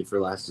him really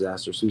for Last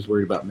Disaster, so he's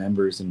worried about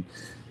members. And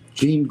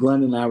Gene,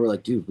 Glenn, and I were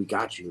like, dude, we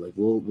got you. Like,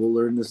 we'll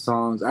learn the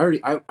songs. I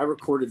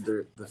recorded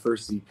the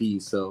first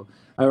EP, so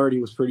I already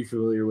was pretty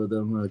familiar with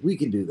them. We're like, we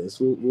can do this.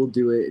 We'll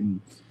do it,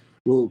 and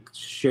we'll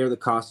share the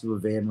cost of a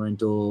van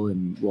rental,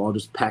 and we'll all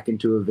just pack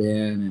into a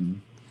van, and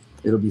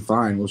it'll be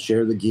fine. We'll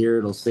share the gear.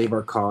 It'll save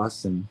our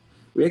costs. And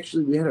we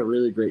had a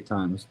really great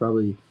time. It's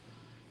probably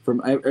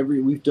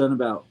we've done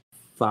about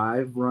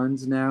 5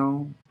 runs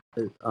now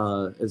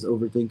as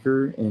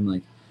Overthinker, and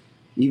like,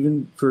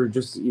 even for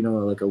just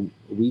like a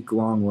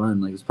week-long run,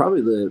 like, it's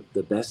probably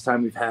the best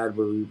time we've had,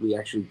 where we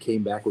actually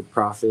came back with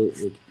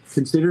profit. Like,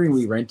 considering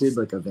we rented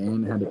like a van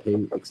and had to pay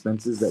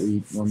expenses that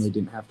we normally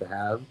didn't have to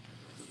have,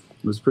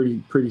 it was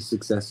pretty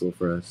successful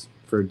for us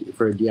for a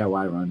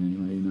DIY run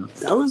anyway.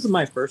 That was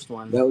my first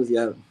one. That was,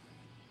 yeah.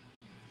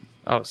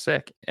 Oh,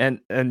 sick.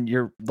 And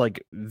your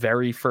like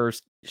very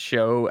first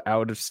show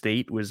out of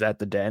state was at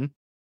the Den?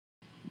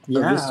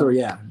 Yeah. This store,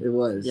 yeah, it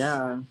was.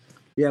 Yeah.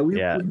 Yeah, we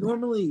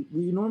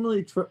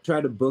normally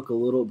try to book a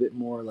little bit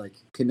more like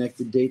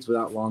connected dates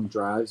without long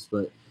drives,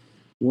 but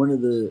one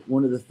of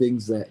the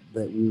things that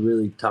we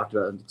really talked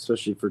about,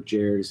 especially for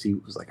Jared, is he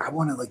was like, I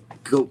want to like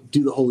go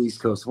do the whole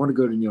East Coast. I want to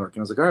go to New York,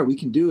 and I was like, all right, we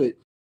can do it.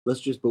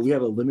 But we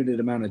have a limited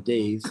amount of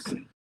days, so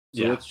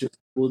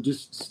we'll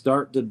just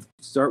start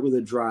with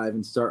a drive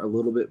and start a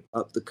little bit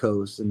up the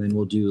coast, and then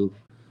we'll do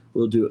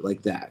it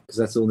like that, because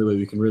that's the only way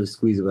we can really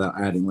squeeze it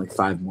without adding like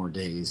 5 more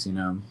days,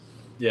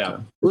 Yeah. So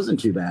it wasn't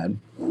too bad.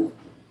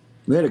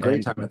 We had a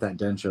great time at that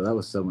Den show. That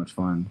was so much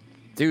fun.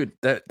 Dude,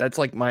 that's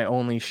like my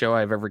only show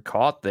I've ever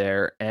caught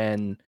there.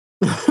 And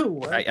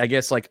I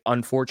guess like,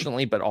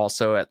 unfortunately, but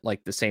also at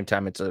like the same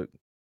time, it's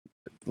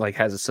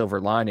has a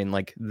silver lining.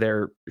 Like,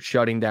 they're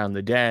shutting down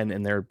the Den,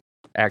 and they're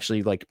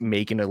actually like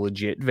making a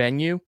legit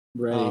venue.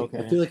 Right. Oh, okay.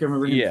 I feel like I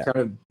remember him kind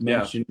of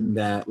mentioning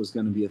that was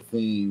going to be a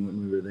thing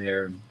when we were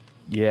there.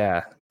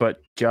 Yeah.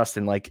 But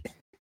Justin, like,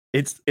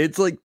 it's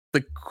like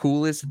the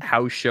coolest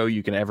house show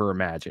you can ever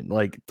imagine.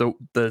 Like,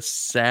 the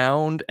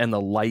sound and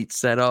the light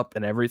setup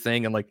and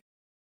everything, and like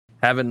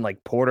having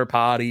like porta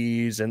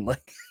potties and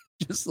like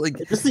just the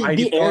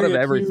thought of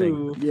area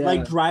everything. Too. Yeah.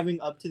 Like,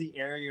 driving up to the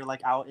area, you're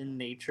like out in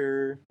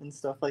nature and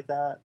stuff like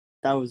that.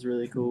 That was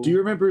really cool. Do you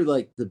remember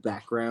like the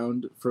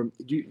background from?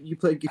 You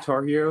played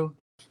Guitar Hero?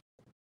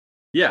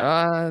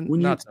 Yeah.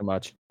 Not so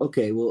much.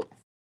 Okay, well,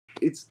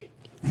 if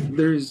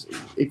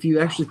you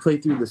actually play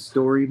through the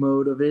story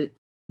mode of it,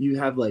 you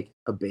have like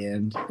a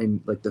band, and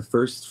like the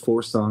first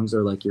 4 songs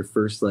are like your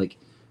first like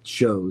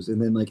shows,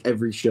 and then like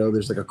every show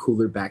there's like a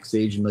cooler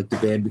backstage, and like the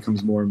band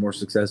becomes more and more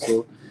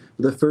successful.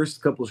 But the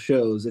first couple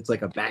shows, it's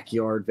like a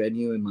backyard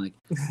venue, and like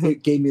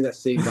it gave me that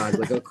same vibe,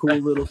 like a cool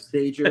little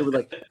stage area with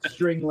like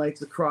string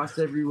lights across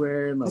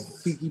everywhere, and like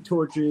tiki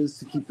torches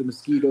to keep the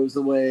mosquitoes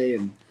away,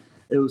 and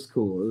it was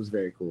cool. It was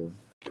very cool.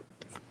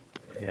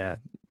 Yeah,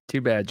 Too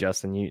bad,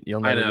 Justin.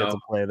 You'll I never get know. to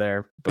play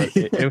there. But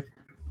it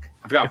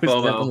I've got was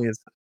FOMO. definitely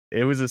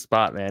it was a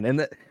spot, man.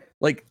 And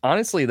like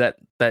honestly, that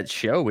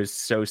show was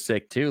so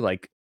sick too.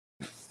 Like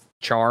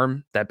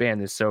Charm, that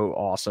band is so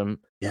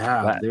awesome.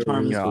 Yeah, they were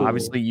really cool.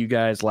 Obviously you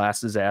guys,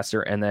 Last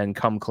Disaster, and then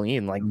Come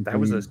Clean. Like that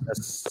was a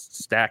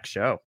stacked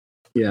show.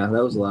 Yeah,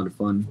 that was a lot of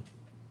fun.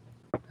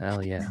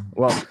 Hell yeah.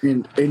 Well,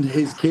 and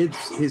his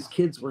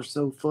kids were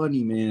so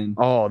funny, man.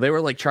 Oh, they were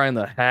like trying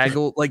to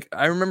haggle. Like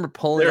I remember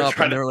pulling up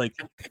and they were like,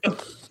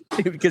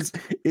 because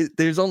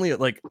there's only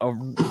like a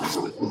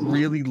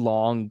really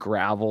long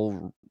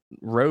gravel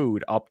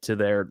road up to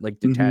their like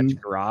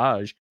detached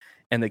garage,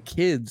 and the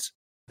kids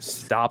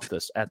stopped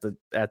us at the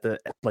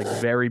like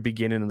very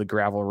beginning of the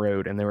gravel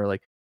road, and they were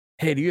like,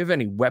 "Hey, do you have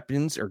any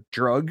weapons or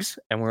drugs?"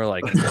 And we're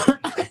like,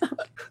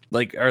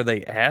 "Like, are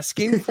they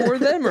asking for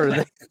them,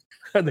 or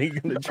are they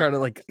gonna try to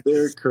like?"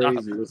 They're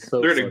crazy.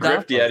 They're gonna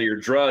grift you out of your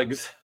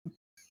drugs.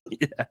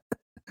 Yeah,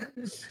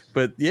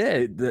 but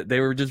yeah,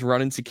 they were just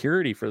running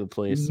security for the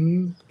place.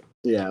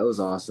 Yeah, it was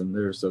awesome.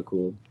 They were so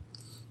cool.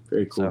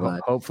 Very cool. So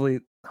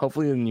hopefully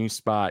the new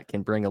spot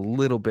can bring a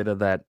little bit of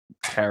that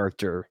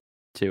character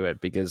to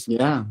it, because they're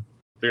gonna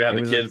have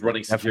the kids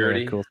running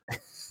security. Cool.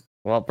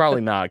 Well,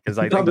 probably not, because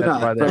I think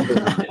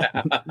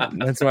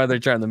that's why they're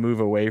trying to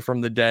move away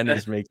from the den,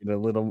 is making it a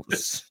little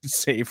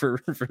safer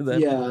for them.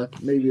 Yeah,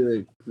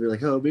 maybe they're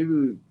like, oh, maybe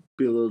we'd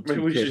be a little.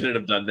 Maybe we shouldn't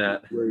have done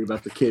that. Worry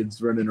about the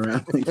kids running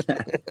around like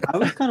that. I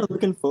was kind of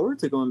looking forward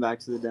to going back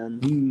to the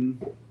den.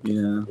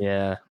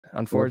 Yeah.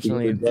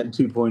 Unfortunately, Den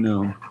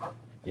 2.0.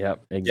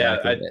 Yep,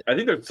 exactly. Yeah, I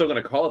think they're still going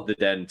to call it the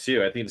Den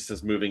too. I think it's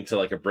just moving to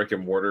like a brick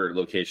and mortar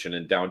location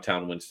in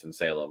downtown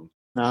Winston-Salem.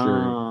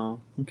 Oh,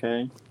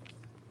 okay.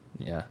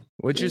 Yeah,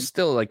 which is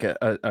still like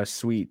a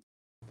sweet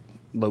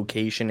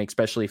location,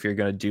 especially if you're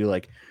going to do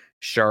like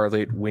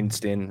Charlotte,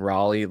 Winston,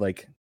 Raleigh.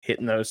 Like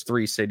hitting those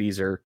three cities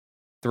are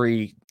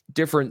three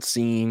different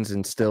scenes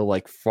and still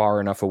like far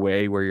enough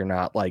away where you're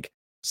not like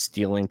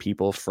stealing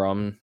people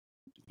from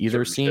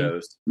either scene.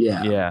 Shows.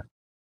 Yeah.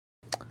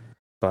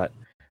 But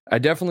I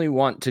definitely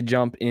want to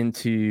jump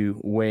into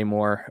way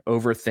more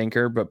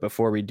Overthinker, but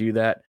before we do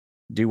that,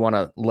 do want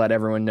to let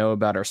everyone know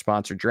about our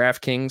sponsor,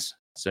 DraftKings.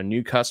 So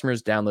new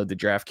customers download the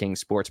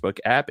DraftKings Sportsbook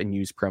app and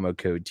use promo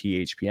code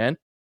THPN.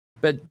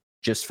 Bet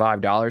just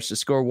 $5 to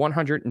score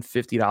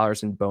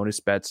 $150 in bonus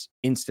bets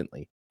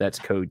instantly. That's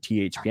code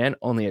THPN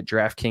only at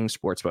DraftKings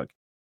Sportsbook.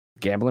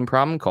 Gambling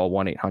problem? Call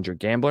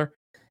 1-800-GAMBLER.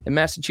 In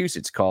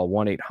Massachusetts, call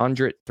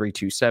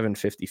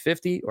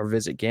 1-800-327-5050 or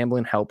visit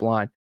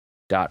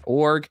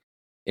gamblinghelpline.org.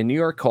 In New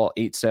York, call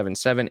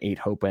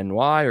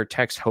 877-8-HOPE-NY or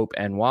text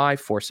HOPE-NY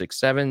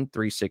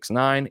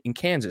 467-369. In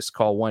Kansas,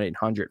 call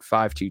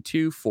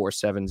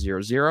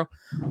 1-800-522-4700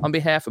 on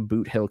behalf of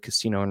Boot Hill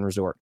Casino and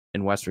Resort.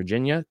 In West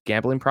Virginia,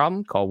 gambling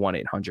problem? Call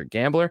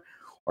 1-800-GAMBLER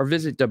or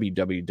visit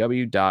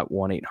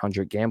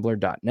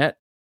www.1800gambler.net.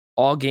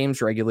 All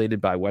games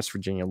regulated by West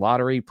Virginia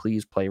Lottery.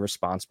 Please play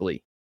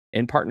responsibly.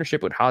 In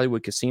partnership with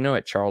Hollywood Casino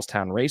at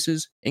Charlestown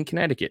Races in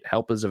Connecticut,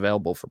 help is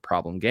available for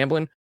problem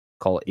gambling.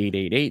 Call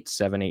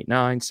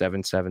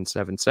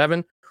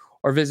 888-789-7777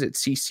 or visit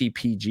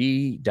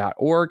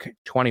ccpg.org.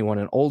 21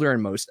 and older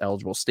in most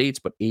eligible states,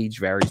 but age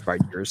varies by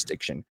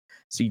jurisdiction.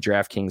 See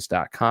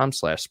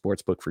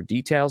DraftKings.com/sportsbook for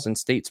details and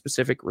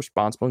state-specific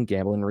responsible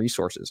gambling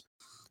resources.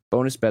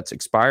 Bonus bets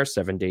expire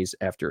 7 days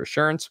after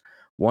assurance.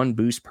 1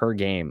 boost per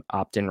game.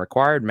 Opt-in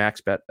required. Max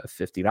bet of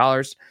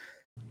 $50.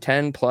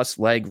 10+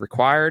 leg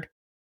required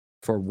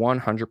for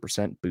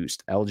 100%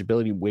 boost.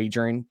 Eligibility,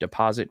 wagering,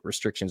 deposit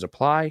restrictions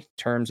apply.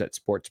 Terms at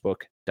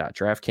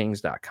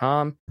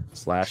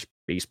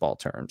sportsbook.draftkings.com/baseball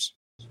terms.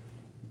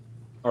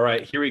 All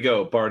right, here we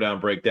go. Bar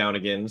down,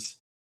 breakdownigans.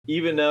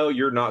 Even though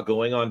you're not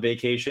going on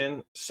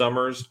vacation,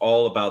 summer's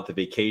all about the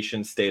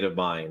vacation state of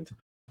mind.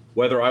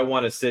 Whether I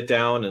want to sit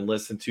down and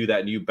listen to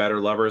that new Better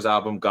Lovers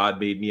album, God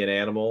Made Me an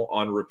Animal,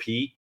 on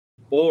repeat,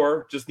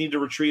 or just need to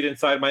retreat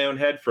inside my own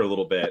head for a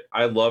little bit,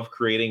 I love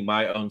creating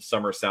my own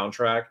summer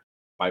soundtrack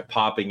by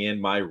popping in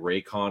my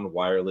Raycon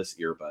wireless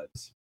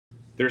earbuds.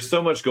 There's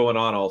so much going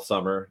on all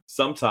summer.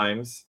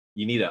 Sometimes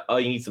you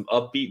need some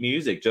upbeat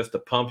music just to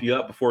pump you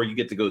up before you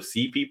get to go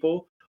see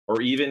people,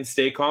 or even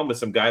stay calm with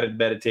some guided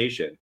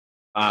meditation.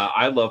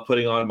 I love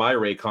putting on my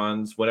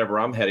Raycons whenever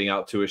I'm heading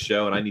out to a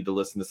show and I need to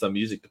listen to some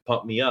music to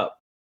pump me up.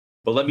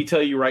 But let me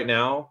tell you right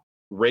now,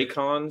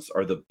 Raycons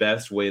are the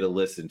best way to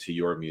listen to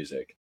your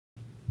music.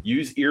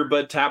 Use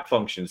earbud tap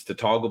functions to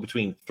toggle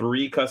between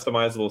 3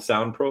 customizable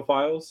sound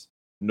profiles,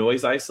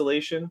 noise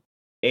isolation,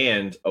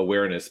 and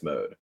awareness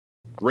mode.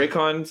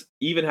 Raycons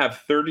even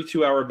have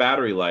 32-hour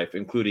battery life,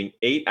 including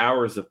 8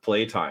 hours of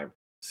playtime,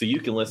 so you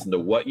can listen to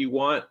what you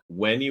want,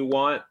 when you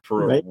want,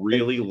 for a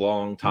really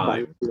long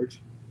time.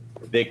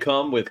 They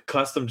come with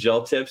custom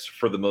gel tips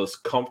for the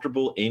most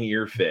comfortable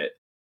in-ear fit,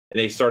 and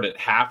they start at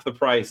half the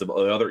price of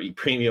other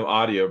premium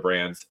audio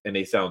brands, and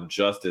they sound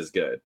just as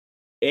good.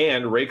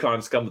 And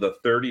Raycons come with a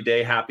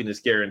 30-day happiness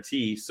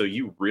guarantee, so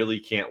you really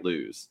can't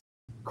lose.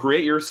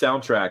 Create your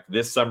soundtrack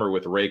this summer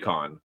with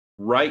Raycon.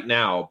 Right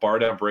now, Bar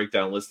Down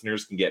Breakdown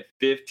listeners can get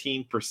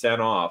 15%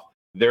 off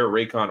their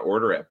Raycon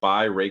order at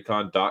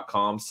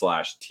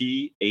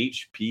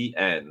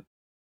buyraycon.com/THPN.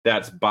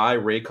 That's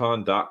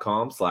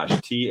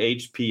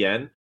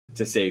buyraycon.com/THPN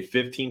to save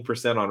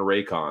 15% on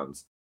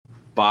Raycons.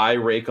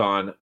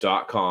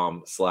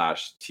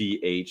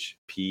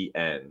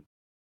 Buyraycon.com/THPN.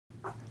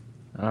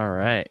 All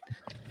right.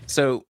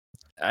 So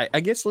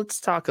I guess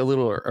let's talk a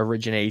little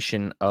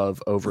origination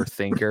of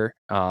Overthinker.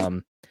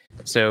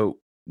 So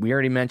we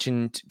already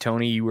mentioned,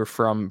 Tony, you were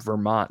from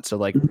Vermont. So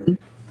like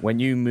when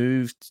you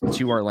moved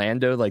to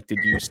Orlando, like did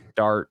you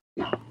start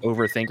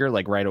Overthinker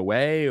like right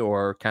away,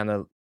 or kind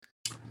of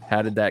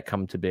how did that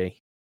come to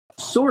be?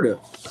 Sort of.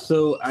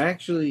 So I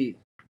actually,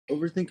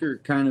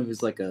 Overthinker kind of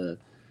is like a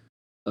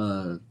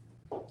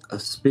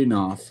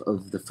spin-off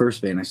of the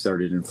first band I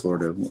started in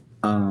Florida.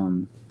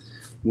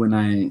 When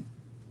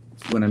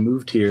I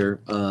moved here,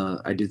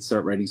 I did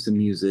start writing some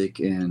music,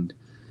 and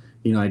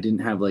I didn't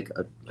have like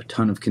a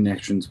ton of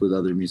connections with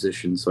other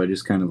musicians, so I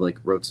just kind of like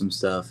wrote some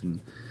stuff and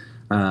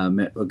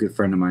met a good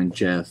friend of mine,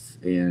 Jeff,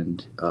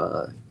 and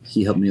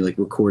he helped me like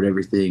record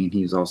everything, and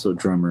he was also a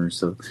drummer,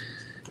 so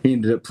he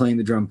ended up playing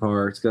the drum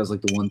parts. That was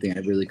like the one thing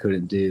I really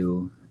couldn't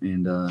do,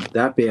 and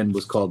that band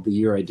was called The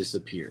Year I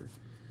Disappear,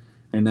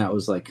 and that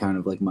was like kind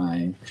of like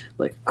my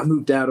I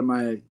moved out of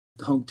my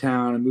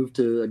hometown. I moved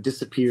to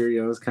disappear. It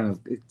was kind of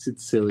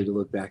it's silly to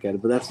look back at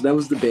it, but that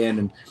was the band,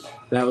 and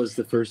that was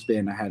the first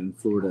band I had in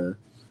Florida.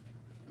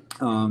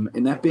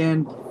 And that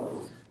band,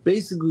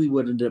 basically,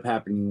 what ended up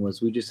happening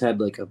was we just had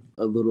like a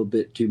little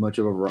bit too much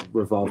of a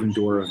revolving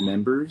door of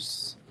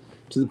members,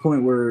 to the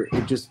point where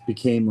it just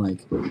became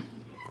like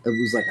it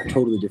was like a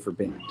totally different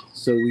band.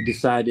 So we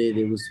decided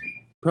it was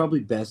probably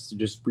best to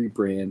just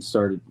rebrand,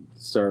 start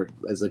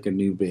as like a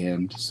new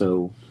band.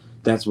 So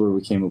that's where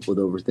we came up with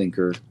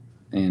Overthinker.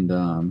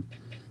 And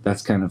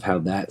that's kind of how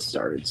that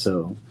started.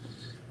 So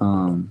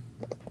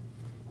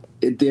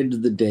at the end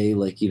of the day,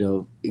 like,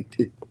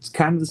 it's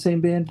kind of the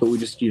same band, but we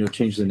just,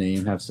 changed the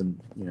name, have some,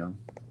 new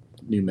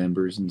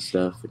members and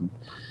stuff. And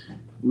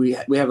we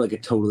have like a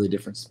totally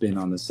different spin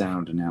on the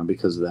sound now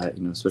because of that,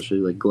 especially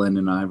like Glenn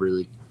and I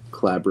really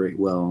collaborate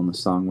well on the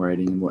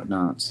songwriting and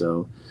whatnot.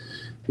 So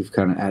we've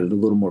kind of added a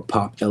little more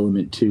pop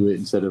element to it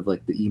instead of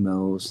like the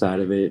emo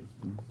side of it.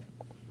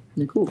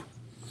 Yeah, cool.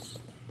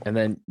 And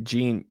then,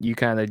 Gene, you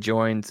kind of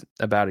joined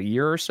about a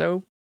year or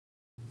so.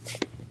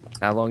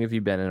 How long have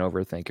you been an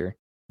Overthinker?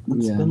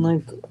 It's been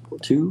like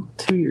 2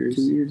 years.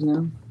 2 years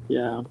now?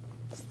 Yeah.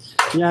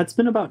 Yeah, it's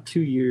been about 2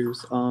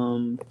 years.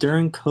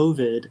 During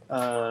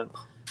COVID,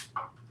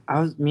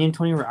 me and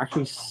Tony were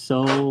actually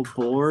so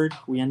bored.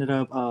 We ended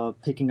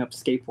up picking up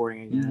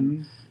skateboarding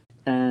again.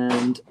 Mm-hmm.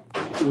 And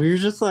we were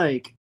just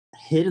like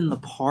hitting the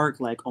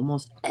park like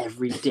almost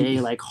every day,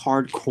 like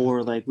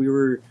hardcore. Like we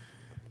were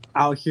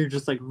out here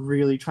just like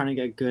really trying to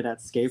get good at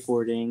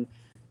skateboarding,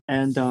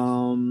 and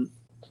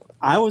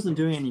I wasn't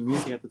doing any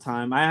music at the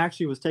time. I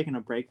actually was taking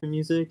a break from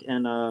music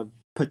and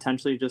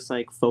potentially just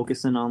like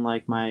focusing on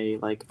like my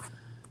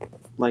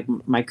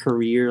my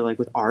career like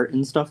with art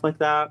and stuff like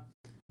that.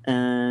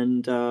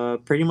 And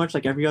pretty much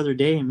like every other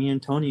day, me and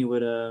Tony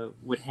would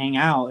hang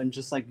out and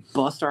just like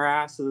bust our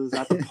asses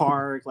at the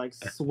park, like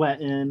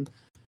sweating.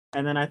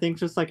 And then I think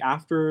just like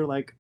after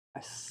like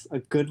a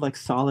good like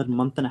solid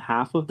month and a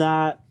half of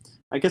that,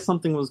 I guess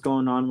something was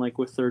going on like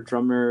with their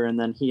drummer, and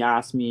then he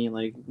asked me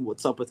like,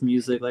 "What's up with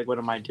music? Like, what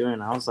am I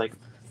doing?" I was like,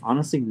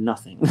 "Honestly,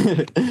 nothing.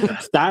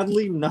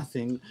 Sadly,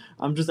 nothing.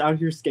 I'm just out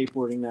here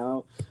skateboarding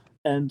now."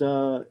 And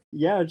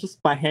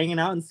just by hanging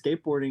out and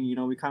skateboarding,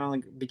 we kind of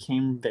like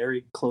became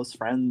very close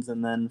friends.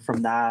 And then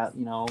from that,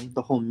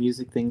 the whole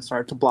music thing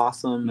started to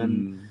blossom,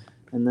 and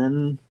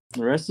then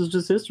the rest is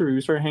just history. We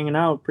started hanging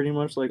out pretty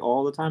much like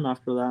all the time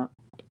after that.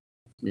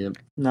 Yep.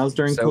 And that was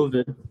during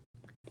COVID.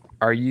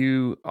 Are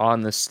you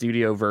on the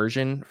studio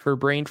version for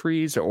Brain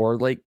Freeze or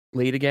like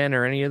Late Again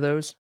or any of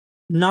those?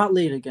 Not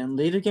Late Again.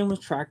 Late Again was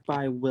tracked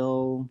by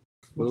Will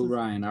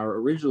Ryan, our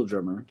original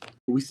drummer.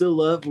 We still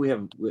love. We're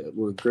a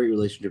great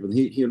relationship with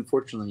him. He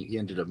unfortunately he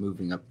ended up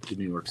moving up to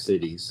New York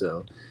City, so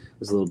it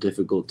was a little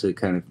difficult to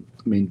kind of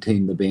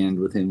maintain the band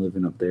with him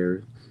living up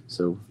there.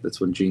 So that's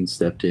when Gene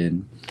stepped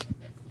in.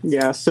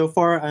 Yeah. So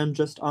far, I'm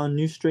just on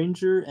New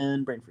Stranger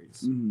and Brain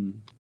Freeze. Mm-hmm.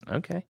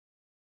 Okay.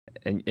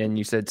 And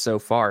you said so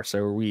far, so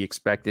are we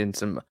expecting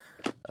some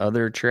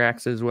other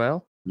tracks as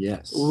well?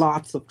 Yes.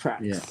 Lots of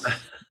tracks. Yes.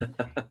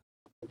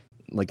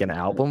 Like an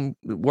album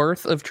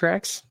worth of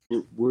tracks?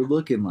 We're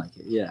looking like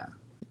it, yeah.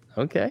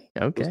 Okay.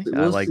 We'll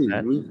I like see.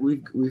 that.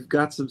 We've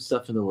got some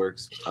stuff in the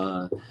works,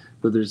 but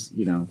there's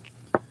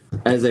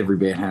as every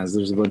band has,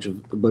 there's a bunch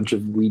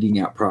of weeding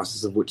out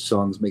process of which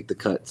songs make the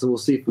cut. So we'll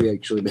see if we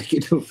actually make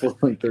it to a full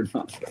length or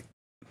not.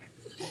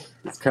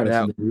 It's kind of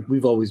something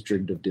we've always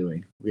dreamed of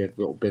doing. We have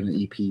been in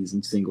EPs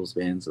and singles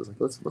bands. So I was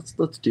like,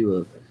 let's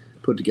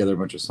put together a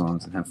bunch of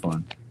songs and have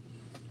fun.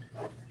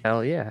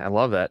 Hell yeah, I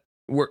love that.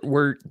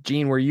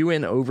 Gene, were you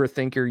in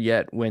Overthinker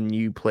yet when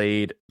you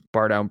played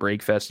Bar Down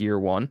Breakfest year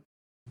 1?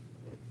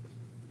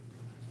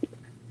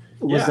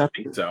 I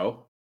think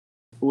so.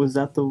 Was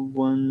that the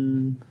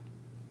one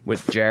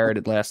with Jared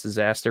at Last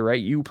Disaster?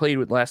 Right, you played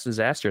with Last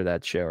Disaster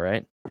that show,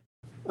 right?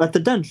 At the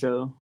Den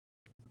show.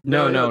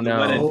 No. The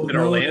one in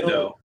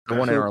Orlando. The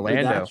one in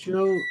Orlando.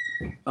 For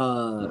that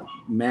show,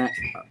 Matt,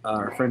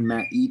 our friend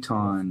Matt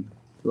Eaton,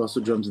 who also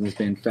drums in this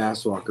band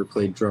Fastwalker,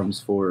 played drums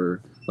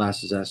for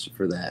Last Disaster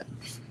for that.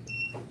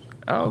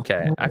 Oh,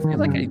 okay. I feel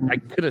like I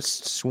could have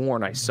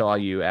sworn I saw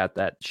you at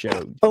that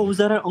show. Oh, was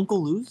that at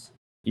Uncle Lou's?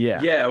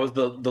 Yeah. Yeah, it was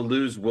the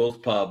Lou's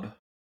Wolf Pub.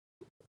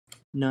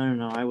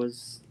 No. I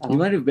was. You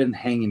might have been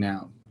hanging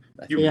out.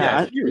 You He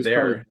were was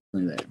there.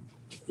 probably there.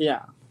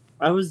 Yeah,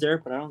 I was there,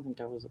 but I don't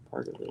think I was a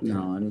part of it.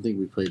 No, I don't think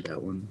we played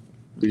that one.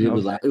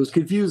 It was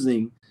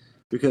confusing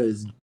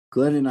because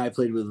Glenn and I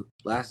played with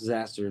Last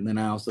Disaster, and then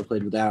I also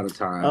played with Out of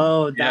Time.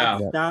 Oh,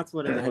 that's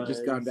what it And was. I had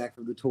just gone back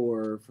from the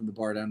tour from the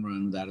Bar Down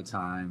Run with Out of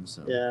Time.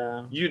 So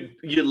Yeah.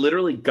 You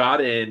literally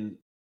got in.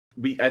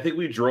 I think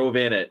we drove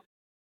in at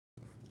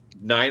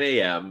 9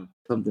 a.m.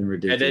 something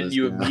ridiculous. And then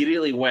you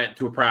immediately went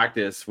to a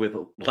practice with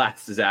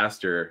Last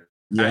Disaster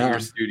at your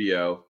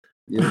studio.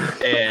 Yeah.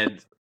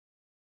 And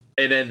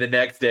then the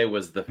next day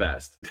was the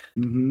fest.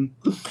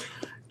 Mm-hmm.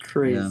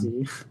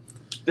 Crazy.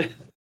 Yeah.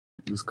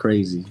 It was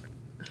crazy.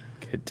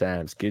 Good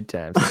times.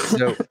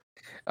 So,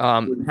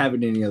 Wouldn't have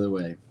it any other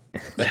way.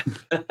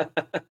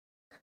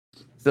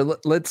 so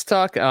let's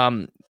talk.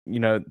 I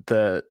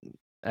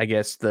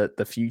guess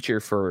the future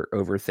for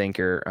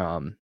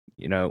Overthinker.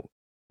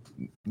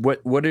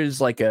 What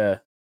is like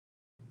a,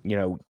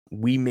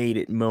 we made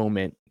it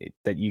moment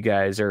that you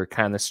guys are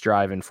kind of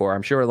striving for?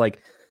 I'm sure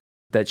like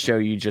that show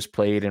you just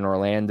played in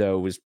Orlando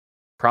was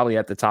probably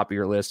at the top of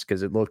your list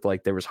because it looked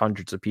like there was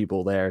hundreds of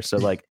people there. So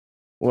like,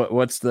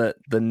 what's the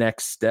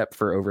next step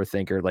for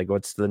Overthinker? Like,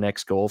 what's the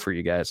next goal for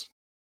you guys?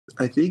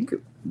 I think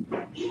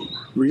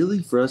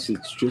really for us,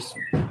 it's just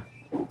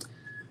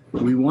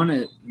we want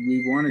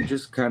to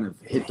just kind of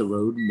hit the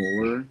road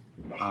more.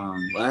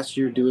 Last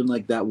year doing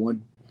like that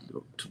one,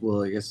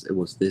 well, I guess it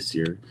was this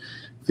year.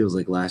 It feels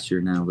like last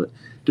year now, but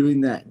doing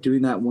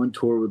that one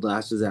tour with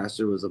Last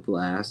Disaster was a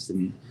blast.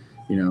 And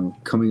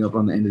coming up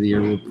on the end of the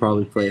year, we'll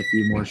probably play a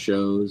few more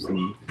shows,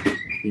 and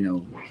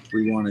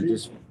we want to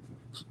just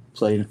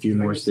play in a few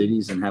more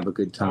cities and have a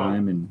good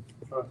time and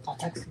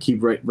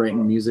keep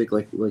writing music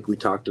like we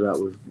talked about.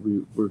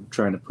 We're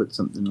trying to put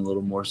something a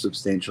little more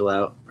substantial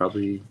out.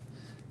 Probably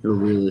it'll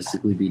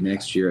realistically be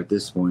next year at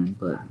this point,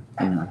 but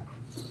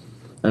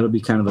that'll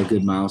be kind of a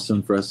good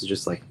milestone for us to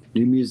just like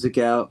new music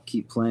out,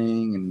 keep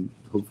playing, and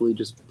hopefully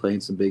just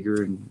playing some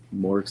bigger and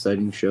more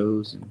exciting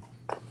shows and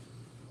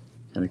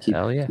kind of keep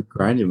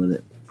grinding with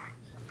it.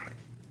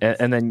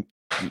 And then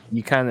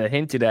you kind of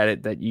hinted at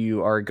it that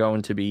you are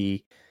going to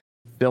be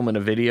filming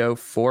a video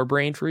for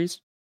Brain Freeze.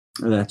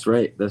 That's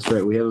right.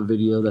 We have a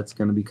video that's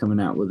going to be coming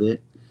out with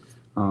it.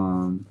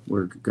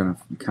 We're going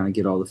to kind of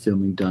get all the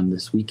filming done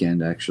this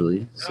weekend,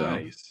 actually. So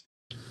nice.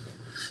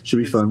 Should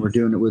be fun. We're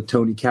doing it with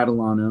Tony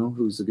Catalano,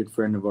 who's a good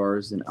friend of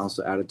ours, and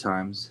also Out of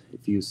Times.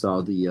 If you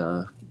saw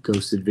the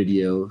Ghosted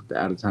video that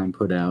Out of Time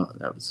put out,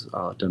 that was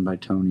done by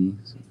Tony.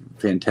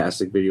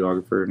 Fantastic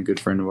videographer and a good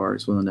friend of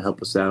ours, willing to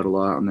help us out a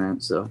lot on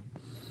that. So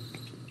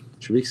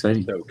should be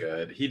exciting. So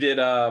good. He did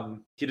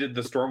the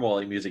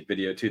Stormwalling music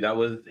video too. That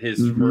was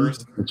his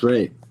first. That's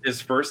right.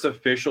 His first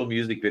official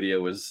music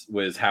video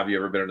was Have You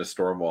Ever Been on a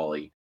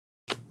Stormwalling?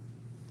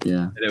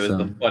 Yeah. And it was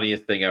the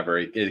funniest thing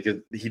ever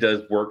because he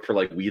does work for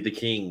like We the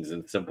Kings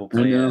and Simple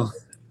Plan. I know.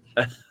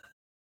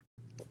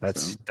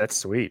 That's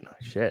sweet.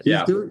 Shit.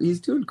 He's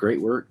doing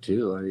great work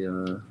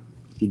too.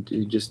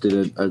 He just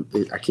did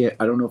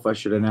I don't know if I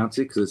should announce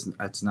it because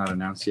it's not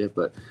announced yet,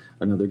 but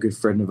another good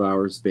friend of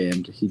ours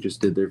band, he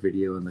just did their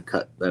video, and the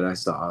cut that I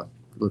saw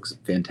looks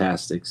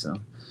fantastic. So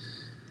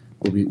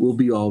we'll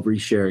be all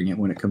resharing it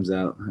when it comes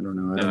out. I don't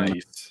know. I don't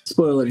want to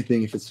spoil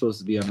anything if it's supposed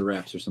to be under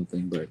wraps or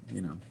something, but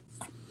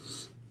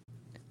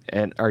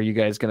And are you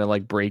guys gonna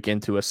like break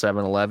into a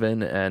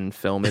 7-Eleven and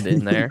film it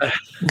in there?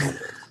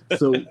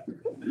 So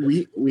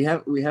we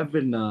have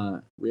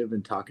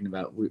been talking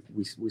about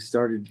we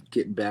started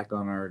getting back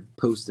on our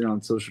posting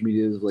on social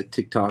media like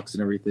TikToks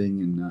and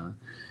everything, and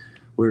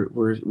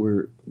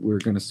we're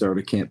gonna start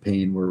a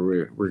campaign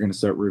where we're gonna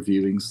start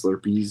reviewing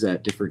Slurpees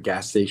at different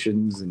gas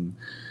stations, and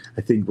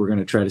I think we're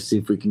gonna try to see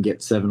if we can get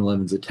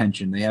 7-Eleven's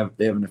attention. They have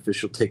an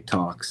official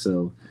TikTok,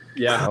 so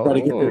try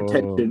to get their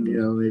attention.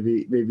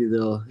 Maybe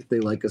they'll, if they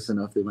like us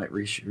enough, they might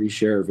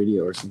reshare a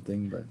video or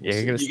something. But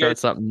you're gonna start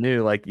something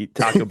new, like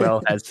Taco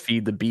Bell has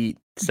Feed the Beat.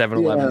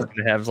 7-Eleven's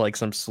gonna have like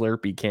some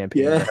Slurpee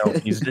campaign to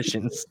help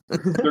musicians.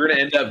 They're gonna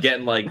end up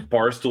getting like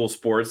Barstool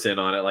Sports in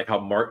on it, like how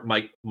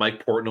Mike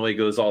Portnoy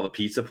goes to all the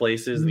pizza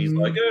places and he's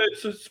like,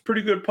 it's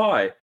pretty good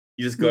pie.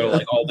 You just go to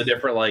like all the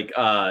different like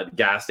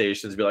gas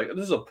stations and be like,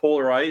 this is a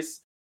Polar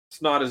Ice.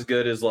 It's not as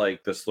good as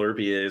like the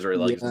Slurpee is, or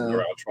like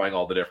they're out trying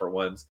all the different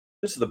ones.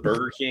 This is the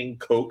Burger King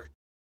Coke.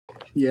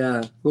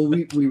 Yeah. Well,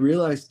 we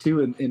realized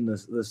too in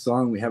the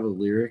song we have a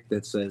lyric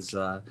that says,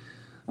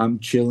 I'm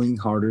chilling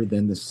harder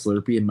than the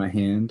Slurpee in my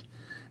hand.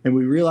 And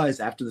we realized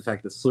after the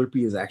fact that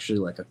Slurpee is actually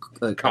like a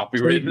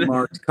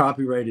trademarked,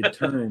 copyrighted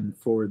term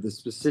for the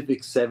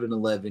specific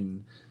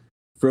 7-Eleven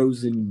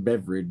frozen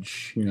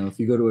beverage. If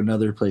you go to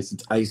another place,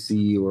 it's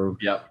icy or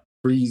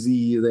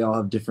Freezy. They all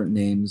have different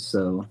names.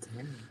 So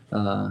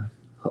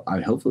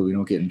hopefully we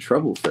don't get in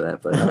trouble for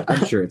that, but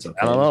I'm sure it's okay.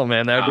 I don't know,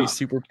 man. That would be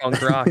super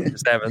punk rock.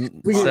 Just having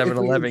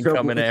 7-Eleven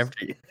coming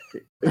after you.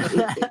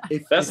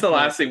 That's the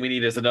last thing we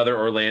need is another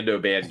Orlando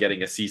band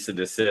getting a cease and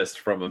desist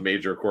from a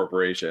major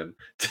corporation.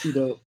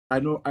 I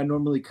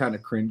normally kind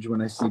of cringe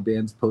when I see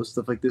bands post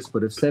stuff like this,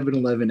 but if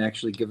 7-Eleven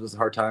actually gives us a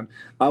hard time,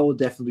 I will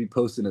definitely be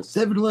posting a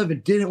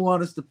 7-Eleven didn't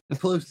want us to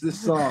post this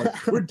song.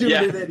 We're doing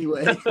it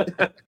anyway.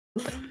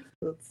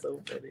 That's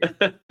so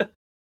funny.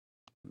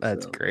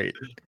 That's great.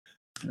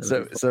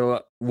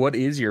 So what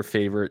is your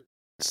favorite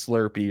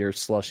Slurpee or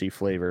slushy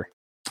flavor?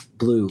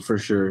 Blue for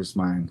sure is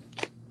mine.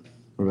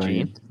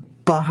 Gene?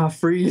 Baja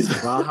Freeze.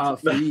 Baja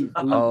Freeze.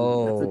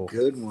 Oh, that's a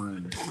good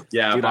one.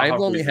 Yeah, dude, Baja I've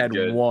only Freeze is had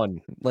good.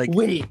 one. Like,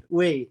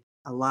 wait,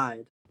 I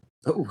lied.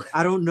 Oh,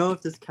 I don't know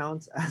if this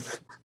counts as,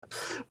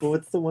 but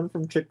what's the one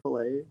from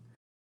Chick-fil-A?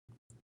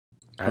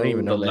 I don't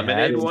even know the they lemonade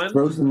had it. one?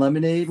 frozen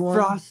lemonade one.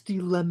 Frosty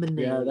Lemonade.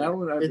 Yeah, that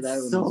one. It's that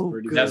one so was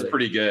pretty good. That's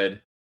pretty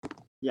good.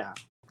 Yeah,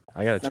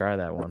 I gotta try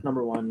that one.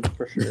 number one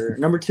for sure.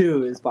 Number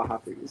two is Baja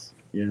Freeze.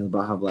 Yeah, the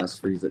Baja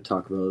Blast Freeze at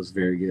Taco Bell is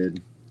very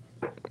good.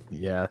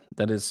 Yeah,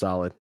 that is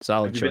solid.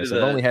 Solid Have you been choice. to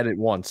I've the- only had it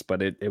once,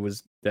 but it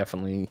was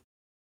definitely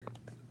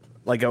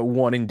like a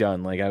one and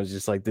done. Like I was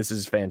just like, this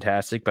is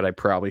fantastic, but I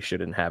probably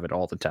shouldn't have it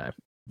all the time.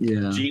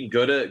 Yeah. Gene,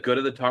 go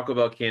to the Taco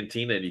Bell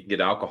cantina and you can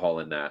get alcohol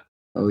in that.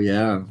 Oh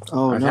yeah.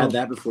 Oh I've no, had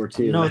that before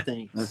too. no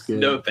thanks. That's good.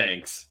 No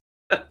thanks.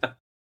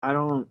 I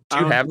don't. Do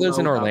you have those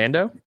in know about-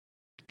 Orlando?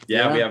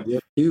 Yeah, we have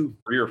two.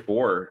 3 or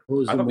 4. What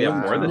was I the thought we have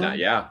one more than downtown? that.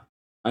 Yeah,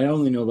 I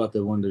only know about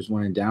the one. There's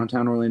one in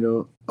downtown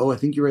Orlando. Oh, I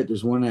think you're right.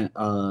 There's one at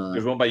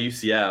there's one by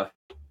UCF.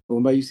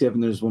 one by UCF,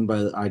 and there's one by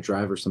the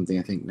iDrive or something.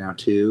 I think now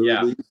too. Yeah.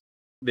 at least.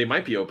 They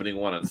might be opening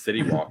one on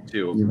City Walk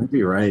You too. might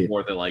be right.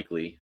 More than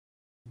likely.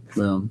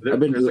 Well,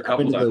 There's a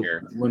couple to down the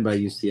here. one by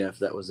UCF.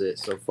 That was it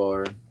so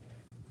far.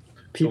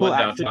 People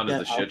one actually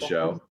downtown is get a shit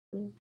alcohol?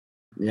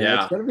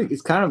 Yeah.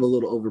 It's kind of a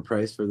little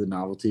overpriced for the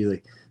novelty.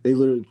 Like they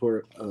literally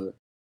pour.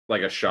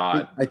 Like a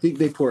shot. I think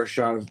they pour a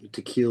shot of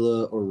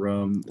tequila or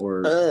rum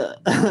or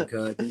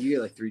vodka. I think you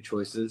get like 3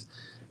 choices,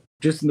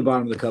 just in the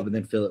bottom of the cup, and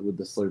then fill it with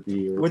the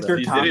Slurpee. Or With the- your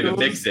They didn't even tacos?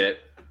 mix it.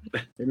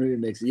 They don't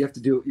even mix it. You have to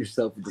do it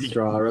yourself with the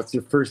straw, or else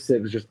your first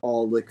sip is just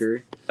all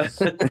liquor.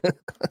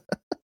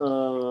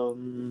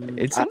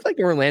 It seems like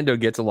Orlando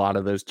gets a lot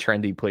of those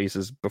trendy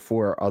places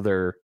before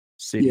other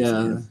cities.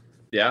 Yeah,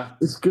 Yeah.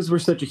 it's because we're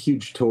such a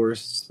huge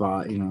tourist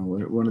spot. You know,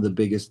 we're one of the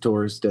biggest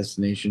tourist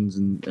destinations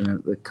in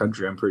the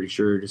country. I'm pretty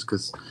sure, just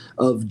because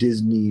of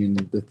Disney and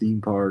the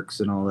theme parks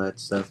and all that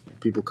stuff.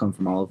 People come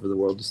from all over the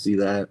world to see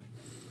that.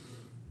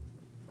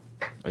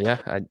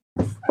 Yeah,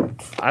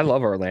 I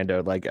love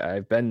Orlando. Like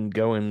I've been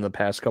going the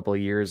past couple of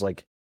years,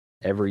 like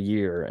every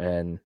year,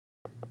 and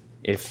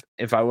if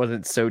I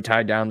wasn't so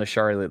tied down to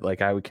Charlotte,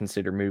 like I would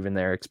consider moving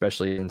there,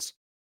 especially since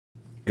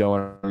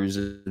going on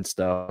cruises and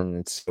stuff, and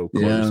it's so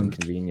close Yeah. and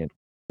convenient.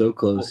 So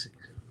close.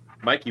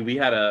 Mikey, we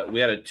had a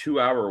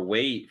 2-hour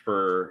wait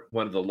for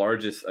one of the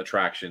largest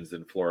attractions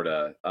in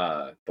Florida,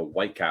 the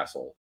White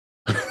Castle.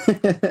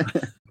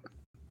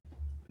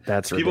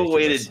 That's People ridiculous.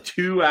 waited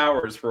 2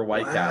 hours for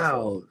White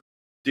Castle. Wow.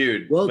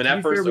 Dude, Well, when to that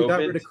be fair, first we got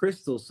rid opened, of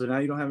Crystal, so now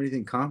you don't have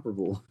anything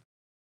comparable.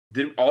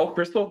 did all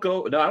Crystal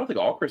go? No, I don't think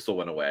all Crystal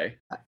went away.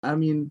 I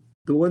mean,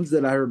 the ones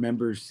that I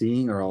remember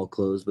seeing are all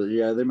closed, but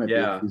yeah, there might be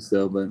Yeah. a few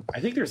still. But I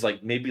think there's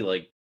like maybe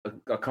like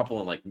a couple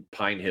in like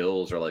Pine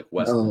Hills or like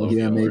West Oh, Colonial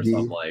yeah, or maybe.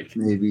 something like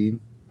maybe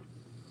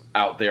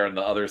out there on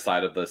the other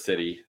side of the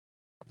city.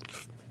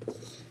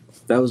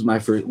 that was my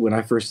first. When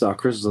I first saw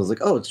Crystal, I was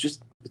like, "Oh, it's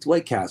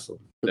White Castle,"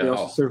 but they No.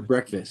 also serve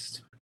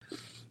breakfast.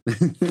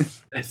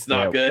 It's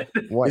not Yeah.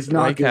 good. It's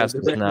not White good.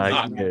 Castle's The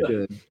not breakfast is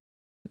good.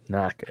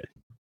 Not good.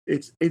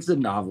 It's a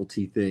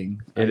novelty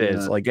thing. It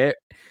is like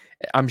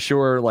I'm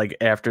sure like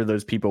after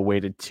those people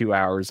waited 2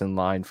 hours in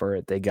line for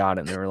it, they got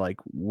it and they were like,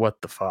 "What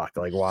the fuck?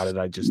 Like, why did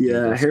I just do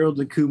Yeah, this?" Harold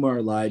and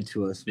Kumar lied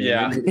to us. Man.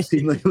 Yeah. They made it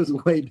seem like it was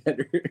way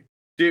better.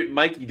 Dude,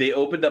 Mikey, they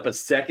opened up a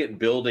second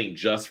building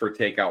just for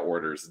takeout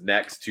orders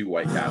next to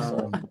White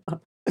Castle.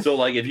 So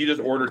like if you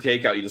just order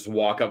takeout, you just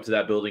walk up to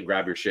that building,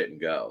 grab your shit, and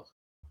go.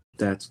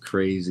 That's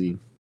crazy.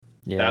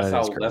 Yeah,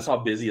 that's crazy. how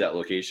busy that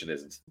location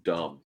is. It's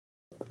dumb.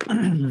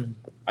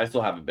 I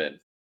still haven't been.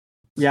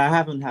 Yeah, I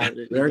haven't had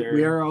it. either.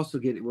 We are also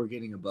getting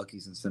a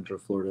Buc-ee's in Central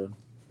Florida.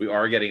 We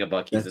are getting a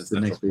Buc-ee's in That's the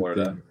Central next big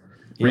Florida. thing.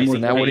 Yeah, Racing so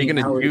now what are you Kane,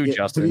 gonna Hour to do, get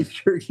Justin? beef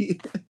jerky.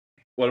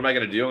 What am I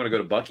gonna do? I'm gonna go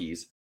to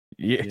Buc-ee's.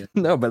 Yeah. Yeah.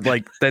 No, but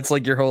like that's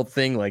like your whole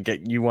thing. Like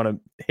you want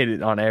to hit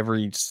it on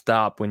every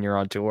stop when you're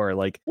on tour.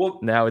 Like Well,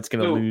 now it's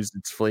gonna so- lose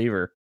its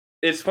flavor.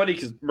 it's funny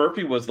because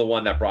Murphy was the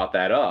one that brought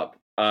that up.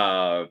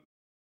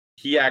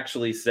 He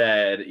actually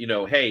said,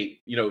 hey,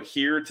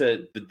 here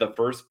to the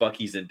first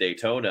Buc-ee's in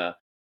Daytona,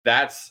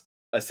 that's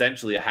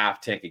essentially a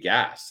half tank of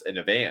gas in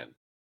a van.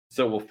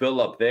 So we'll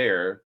fill up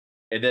there,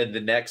 and then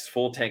the next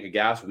full tank of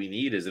gas we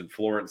need is in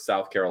Florence,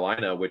 South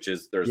Carolina, which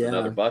is there's Yeah.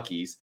 another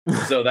Buc-ee's.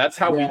 So that's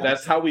how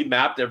we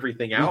mapped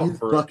everything We out use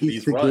for Buc-ee's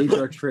these to runs. gauge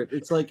our trip.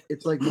 It's like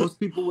most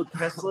people with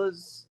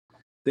Teslas.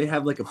 they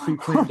have like a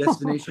pre-planned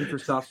destination for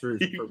stops for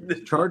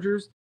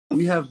Chargers.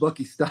 We have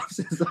Bucky stops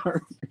as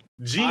our.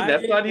 Gene,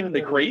 that's not even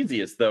the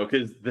craziest though,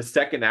 because the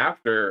second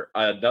after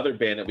another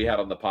band that we had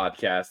on the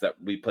podcast that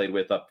we played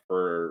with up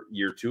for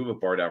year 2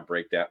 of Bar Down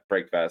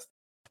Breakfest,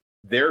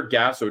 their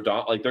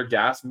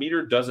gas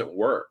meter doesn't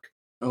work.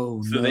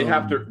 Oh, so no. they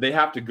have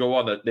to go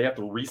on they have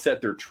to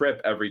reset their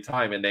trip every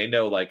time, and they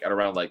know like at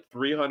around like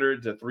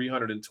 300 to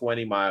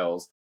 320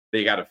 miles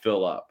they got to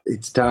fill up.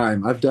 It's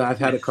time. I've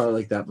had a car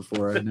like that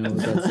before. I know what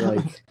that's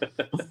like.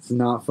 It's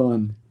not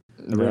fun.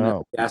 I ran out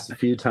of gas a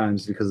few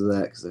times because of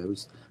that.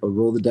 Because I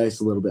roll the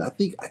dice a little bit. I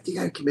think I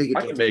can make it.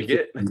 I can make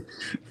it.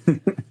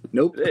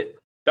 Nope.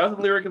 That was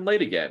Lyric and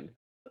Late again.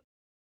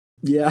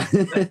 Yeah.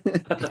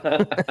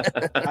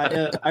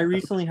 I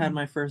recently had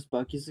my first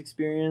Buc-ee's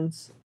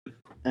experience,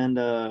 and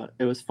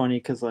it was funny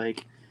because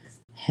like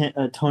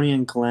Tony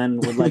and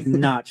Glenn would like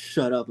not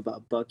shut up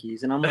about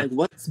Buc-ee's, and I'm like,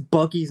 what's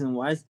Buc-ee's and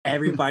why is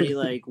everybody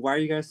like, why are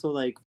you guys so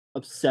like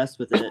obsessed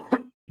with it?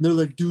 And they're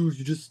like, dude,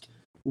 you just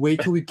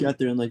wait till we get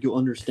there and like you'll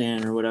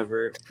understand or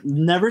whatever.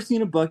 Never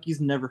seen a Buc-ee's,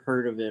 never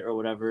heard of it or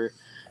whatever.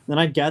 Then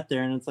I get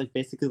there and it's like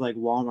basically like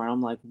Walmart.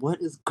 I'm like,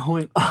 what is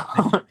going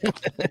on? But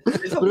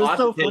it's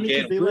so funny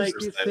because they like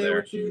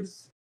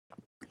sandwiches,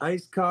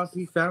 iced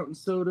coffee, fountain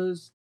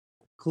sodas,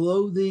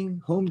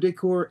 clothing, home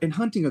decor, and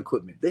hunting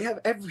equipment. They have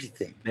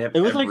everything. It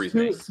was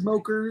everything. Like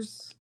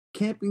smokers,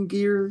 camping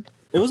gear.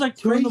 It was like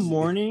 2 in the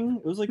morning.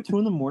 It was like 2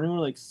 in the morning. We're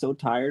like so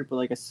tired, but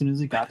like as soon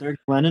as we got there,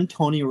 Glenn and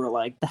Tony were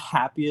like the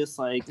happiest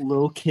like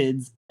little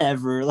kids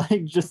ever.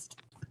 Like just,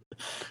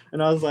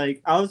 and I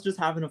was just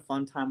having a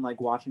fun time,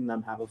 like watching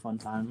them have a fun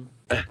time.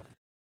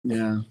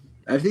 Yeah,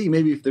 I think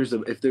maybe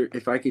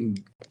if I can,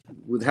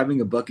 with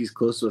having a Buc-ee's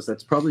close to us,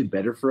 that's probably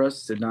better for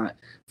us to not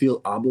feel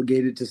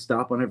obligated to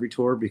stop on every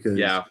tour because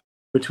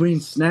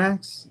between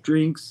snacks,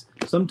 drinks,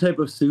 some type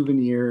of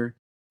souvenir.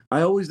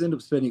 I always end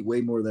up spending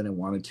way more than I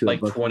wanted to. Like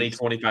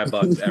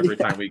 $20-$25 every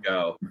time we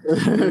go.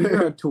 When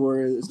you're on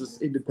tour, it's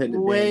just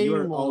independent. Way you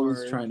are more.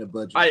 always trying to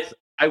budget.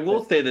 I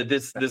will say that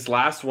this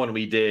last one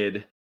we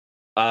did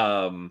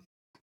wasn't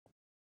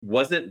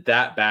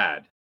that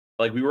bad.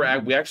 Like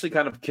we actually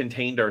kind of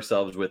contained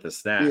ourselves with the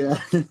snacks.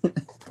 Yeah.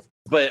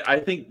 But I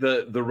think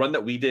the run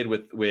that we did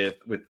with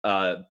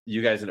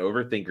you guys and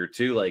Overthinker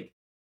too, like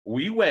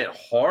we went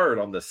hard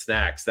on the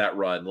snacks that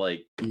run.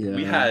 Like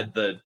we had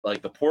the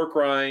pork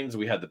rinds,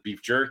 we had the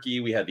beef jerky,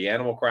 we had the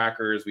animal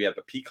crackers, we had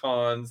the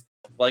pecans.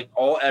 Like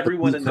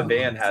everyone in the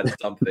van had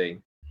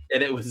something,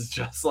 and it was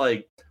just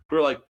like we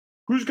were like,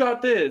 "Who's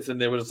got this?"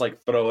 And they would just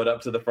like throw it up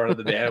to the front of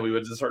the van. And we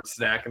would just start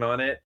snacking on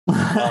it.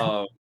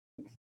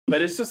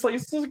 But it's just like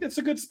it's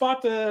a good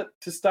spot to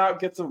stop,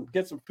 get some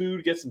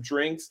food, get some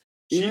drinks.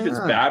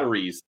 Cheapest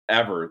batteries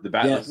ever. You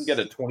can get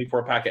a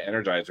 24-pack of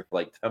Energizer for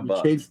like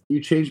 $10. You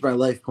changed my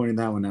life pointing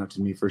that one out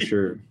to me for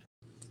sure.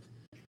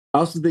 I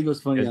also think it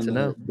was funny on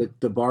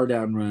the bar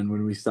down run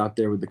when we stopped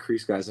there with the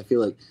Crease guys. I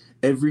feel like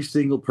every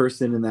single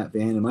person in that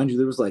van, and mind you,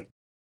 there was like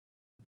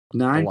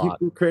 9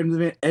 people crammed in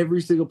the van.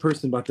 Every single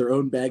person bought their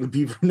own bag of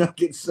beaver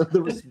nuggets, so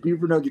there was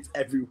beaver nuggets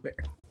everywhere.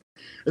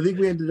 I think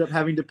we ended up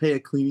having to pay a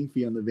cleaning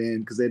fee on the van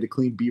because they had to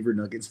clean beaver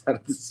nuggets out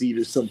of the seat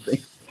or something.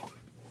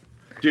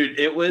 Dude,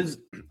 it was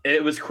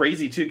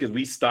crazy too because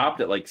we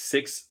stopped at like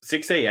 6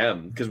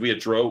 a.m. because we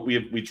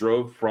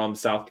drove from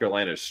South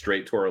Carolina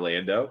straight to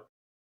Orlando,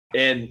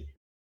 and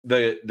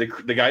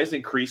the guys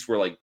in Crease were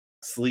like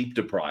sleep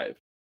deprived,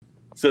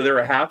 so they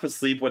were half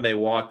asleep when they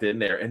walked in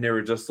there, and they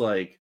were just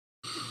like,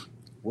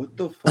 "What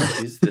the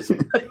fuck is this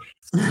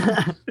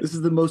place?" This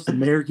is the most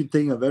American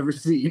thing I've ever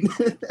seen.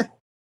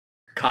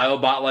 Kyle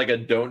bought like a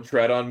 "Don't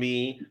Tread on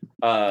Me"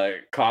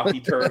 coffee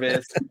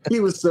termos. He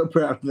was so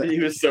proud of that. He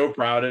was so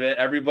proud of it.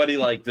 Everybody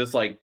like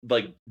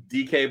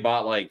DK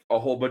bought like a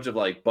whole bunch of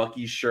like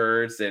Bucky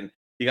shirts, and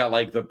he got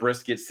like the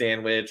brisket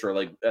sandwich, or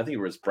like I think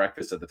it was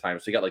breakfast at the time,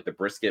 so he got like the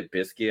brisket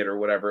biscuit or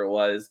whatever it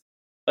was.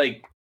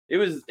 Like it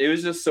was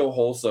just so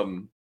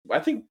wholesome. I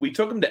think we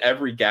took him to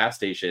every gas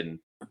station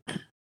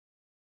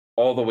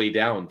all the way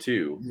down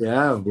too.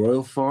 Yeah,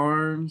 Royal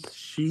Farms,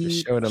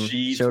 showed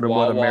him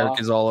what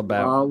America's all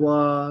about.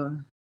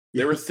 Wawa.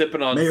 They were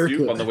sipping on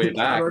soup on the way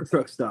back.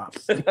 Truck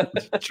stops.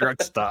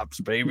 Truck stops,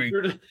 baby.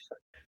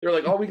 They're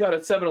like, all we got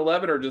at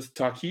 7-Eleven are just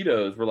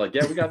taquitos. We're like,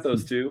 yeah, we got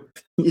those too.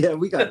 Yeah,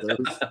 we got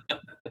those,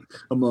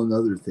 among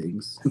other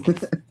things.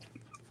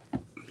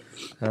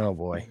 Oh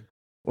boy.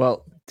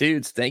 Well,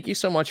 dudes, thank you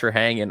so much for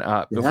hanging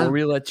up. Before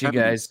we let you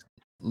guys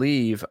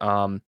leave,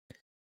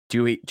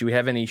 do we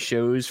have any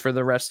shows for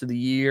the rest of the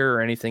year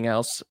or anything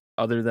else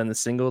other than the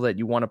single that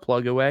you want to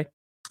plug away?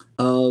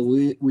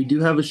 We do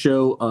have a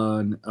show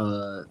on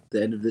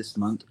the end of this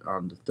month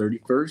on the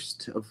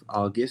 31st of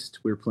August.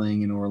 We're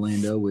playing in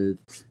Orlando with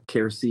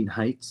Kerosene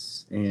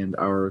Heights and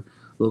our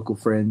local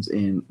friends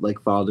in Lake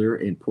Father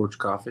and Porch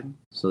Coffin.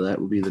 So that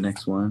will be the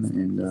next one,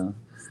 and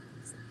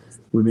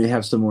we may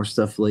have some more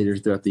stuff later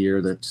throughout the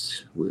year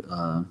that's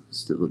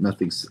still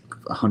nothing's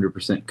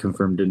 100%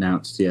 confirmed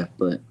announced yet,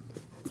 but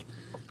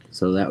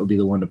so that would be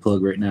the one to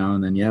plug right now.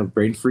 And then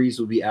Brain Freeze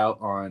will be out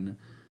on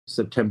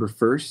September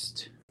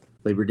 1st.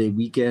 Labor Day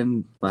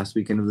weekend, last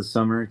weekend of the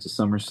summer. It's a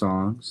summer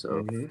song,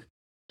 so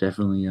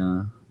definitely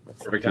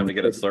perfect time to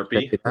get a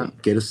Slurpee.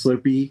 Get a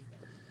Slurpee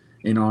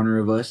in honor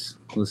of us.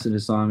 Listen to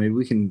the song. Maybe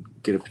we can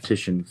get a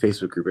petition,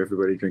 Facebook group.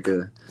 Everybody drink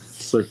a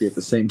Slurpee at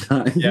the same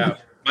time. Yeah,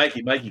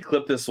 Mikey,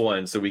 clip this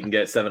one so we can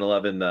get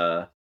 7-Eleven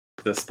to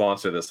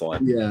sponsor this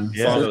one. Yeah,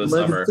 Song of the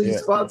summer. Please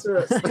sponsor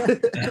us.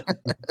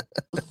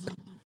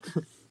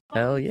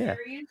 Hell yeah!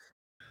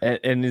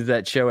 And is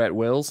that show at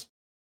Will's?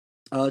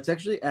 It's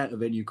actually at a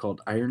venue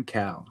called Iron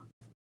Cow.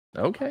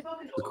 Okay.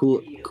 It's a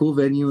cool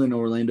venue in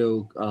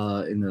Orlando,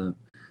 in the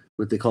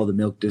what they call the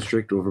Milk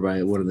District, over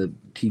by one of the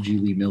TG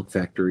Lee milk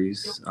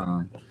factories.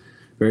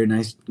 Very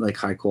nice, like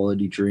high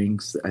quality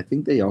drinks. I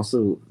think they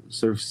also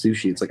serve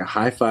sushi. It's like a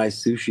hi-fi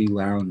sushi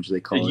lounge. They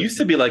call it. It used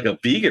to be like a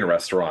vegan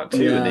restaurant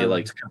too, and they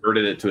like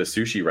converted it to a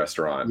sushi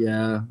restaurant.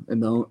 Yeah,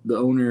 and the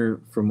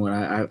owner, from what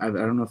I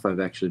don't know if I've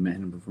actually met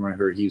him, but from what I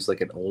heard, he was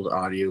like an old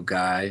audio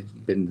guy,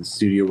 been in the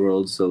studio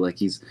world, so like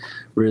he's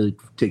really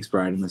takes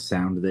pride in the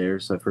sound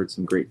there. So I've heard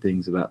some great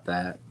things about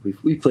that.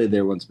 We played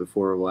there once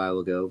before a while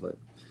ago, but.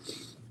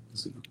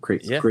 It's a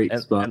great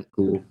spot.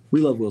 Cool. We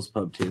love Will's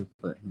Pub too,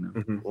 but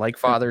Like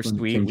Father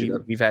Sweet,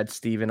 we've had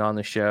Steven on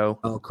the show.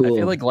 Oh, cool. I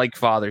feel like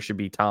Father should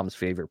be Tom's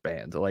favorite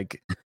band.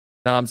 Like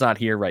Tom's not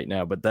here right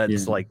now, but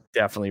that's like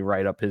definitely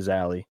right up his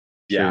alley.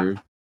 Yeah, sure.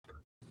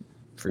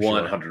 For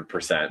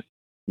 100%.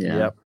 Yeah.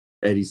 Yep.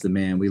 Eddie's the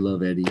man. We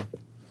love Eddie.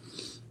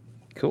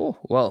 Cool.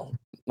 Well,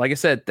 like I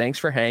said, thanks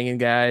for hanging,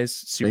 guys.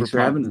 Super Thanks for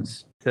having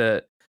us.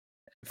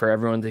 For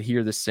everyone to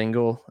hear the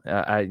single.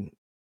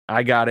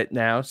 I got it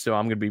now, so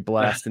I'm going to be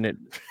blasting it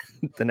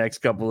the next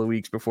couple of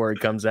weeks before it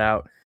comes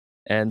out.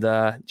 And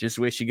just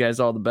wish you guys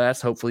all the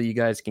best. Hopefully you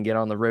guys can get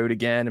on the road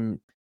again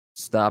and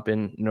stop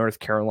in North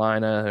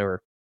Carolina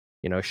or,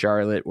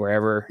 Charlotte,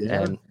 wherever.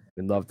 Yeah. And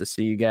we'd love to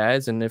see you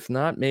guys. And if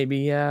not,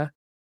 maybe, who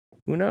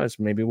knows?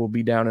 Maybe we'll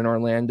be down in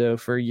Orlando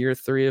for year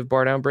 3 of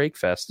Bar Down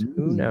Breakfest.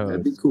 Who knows?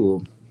 That'd be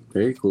cool.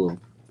 Very cool.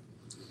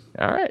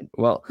 All right.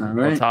 Well,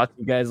 I'll talk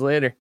to you guys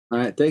later. All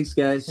right. Thanks,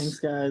 guys. Thanks,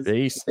 guys.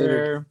 Peace.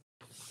 Later.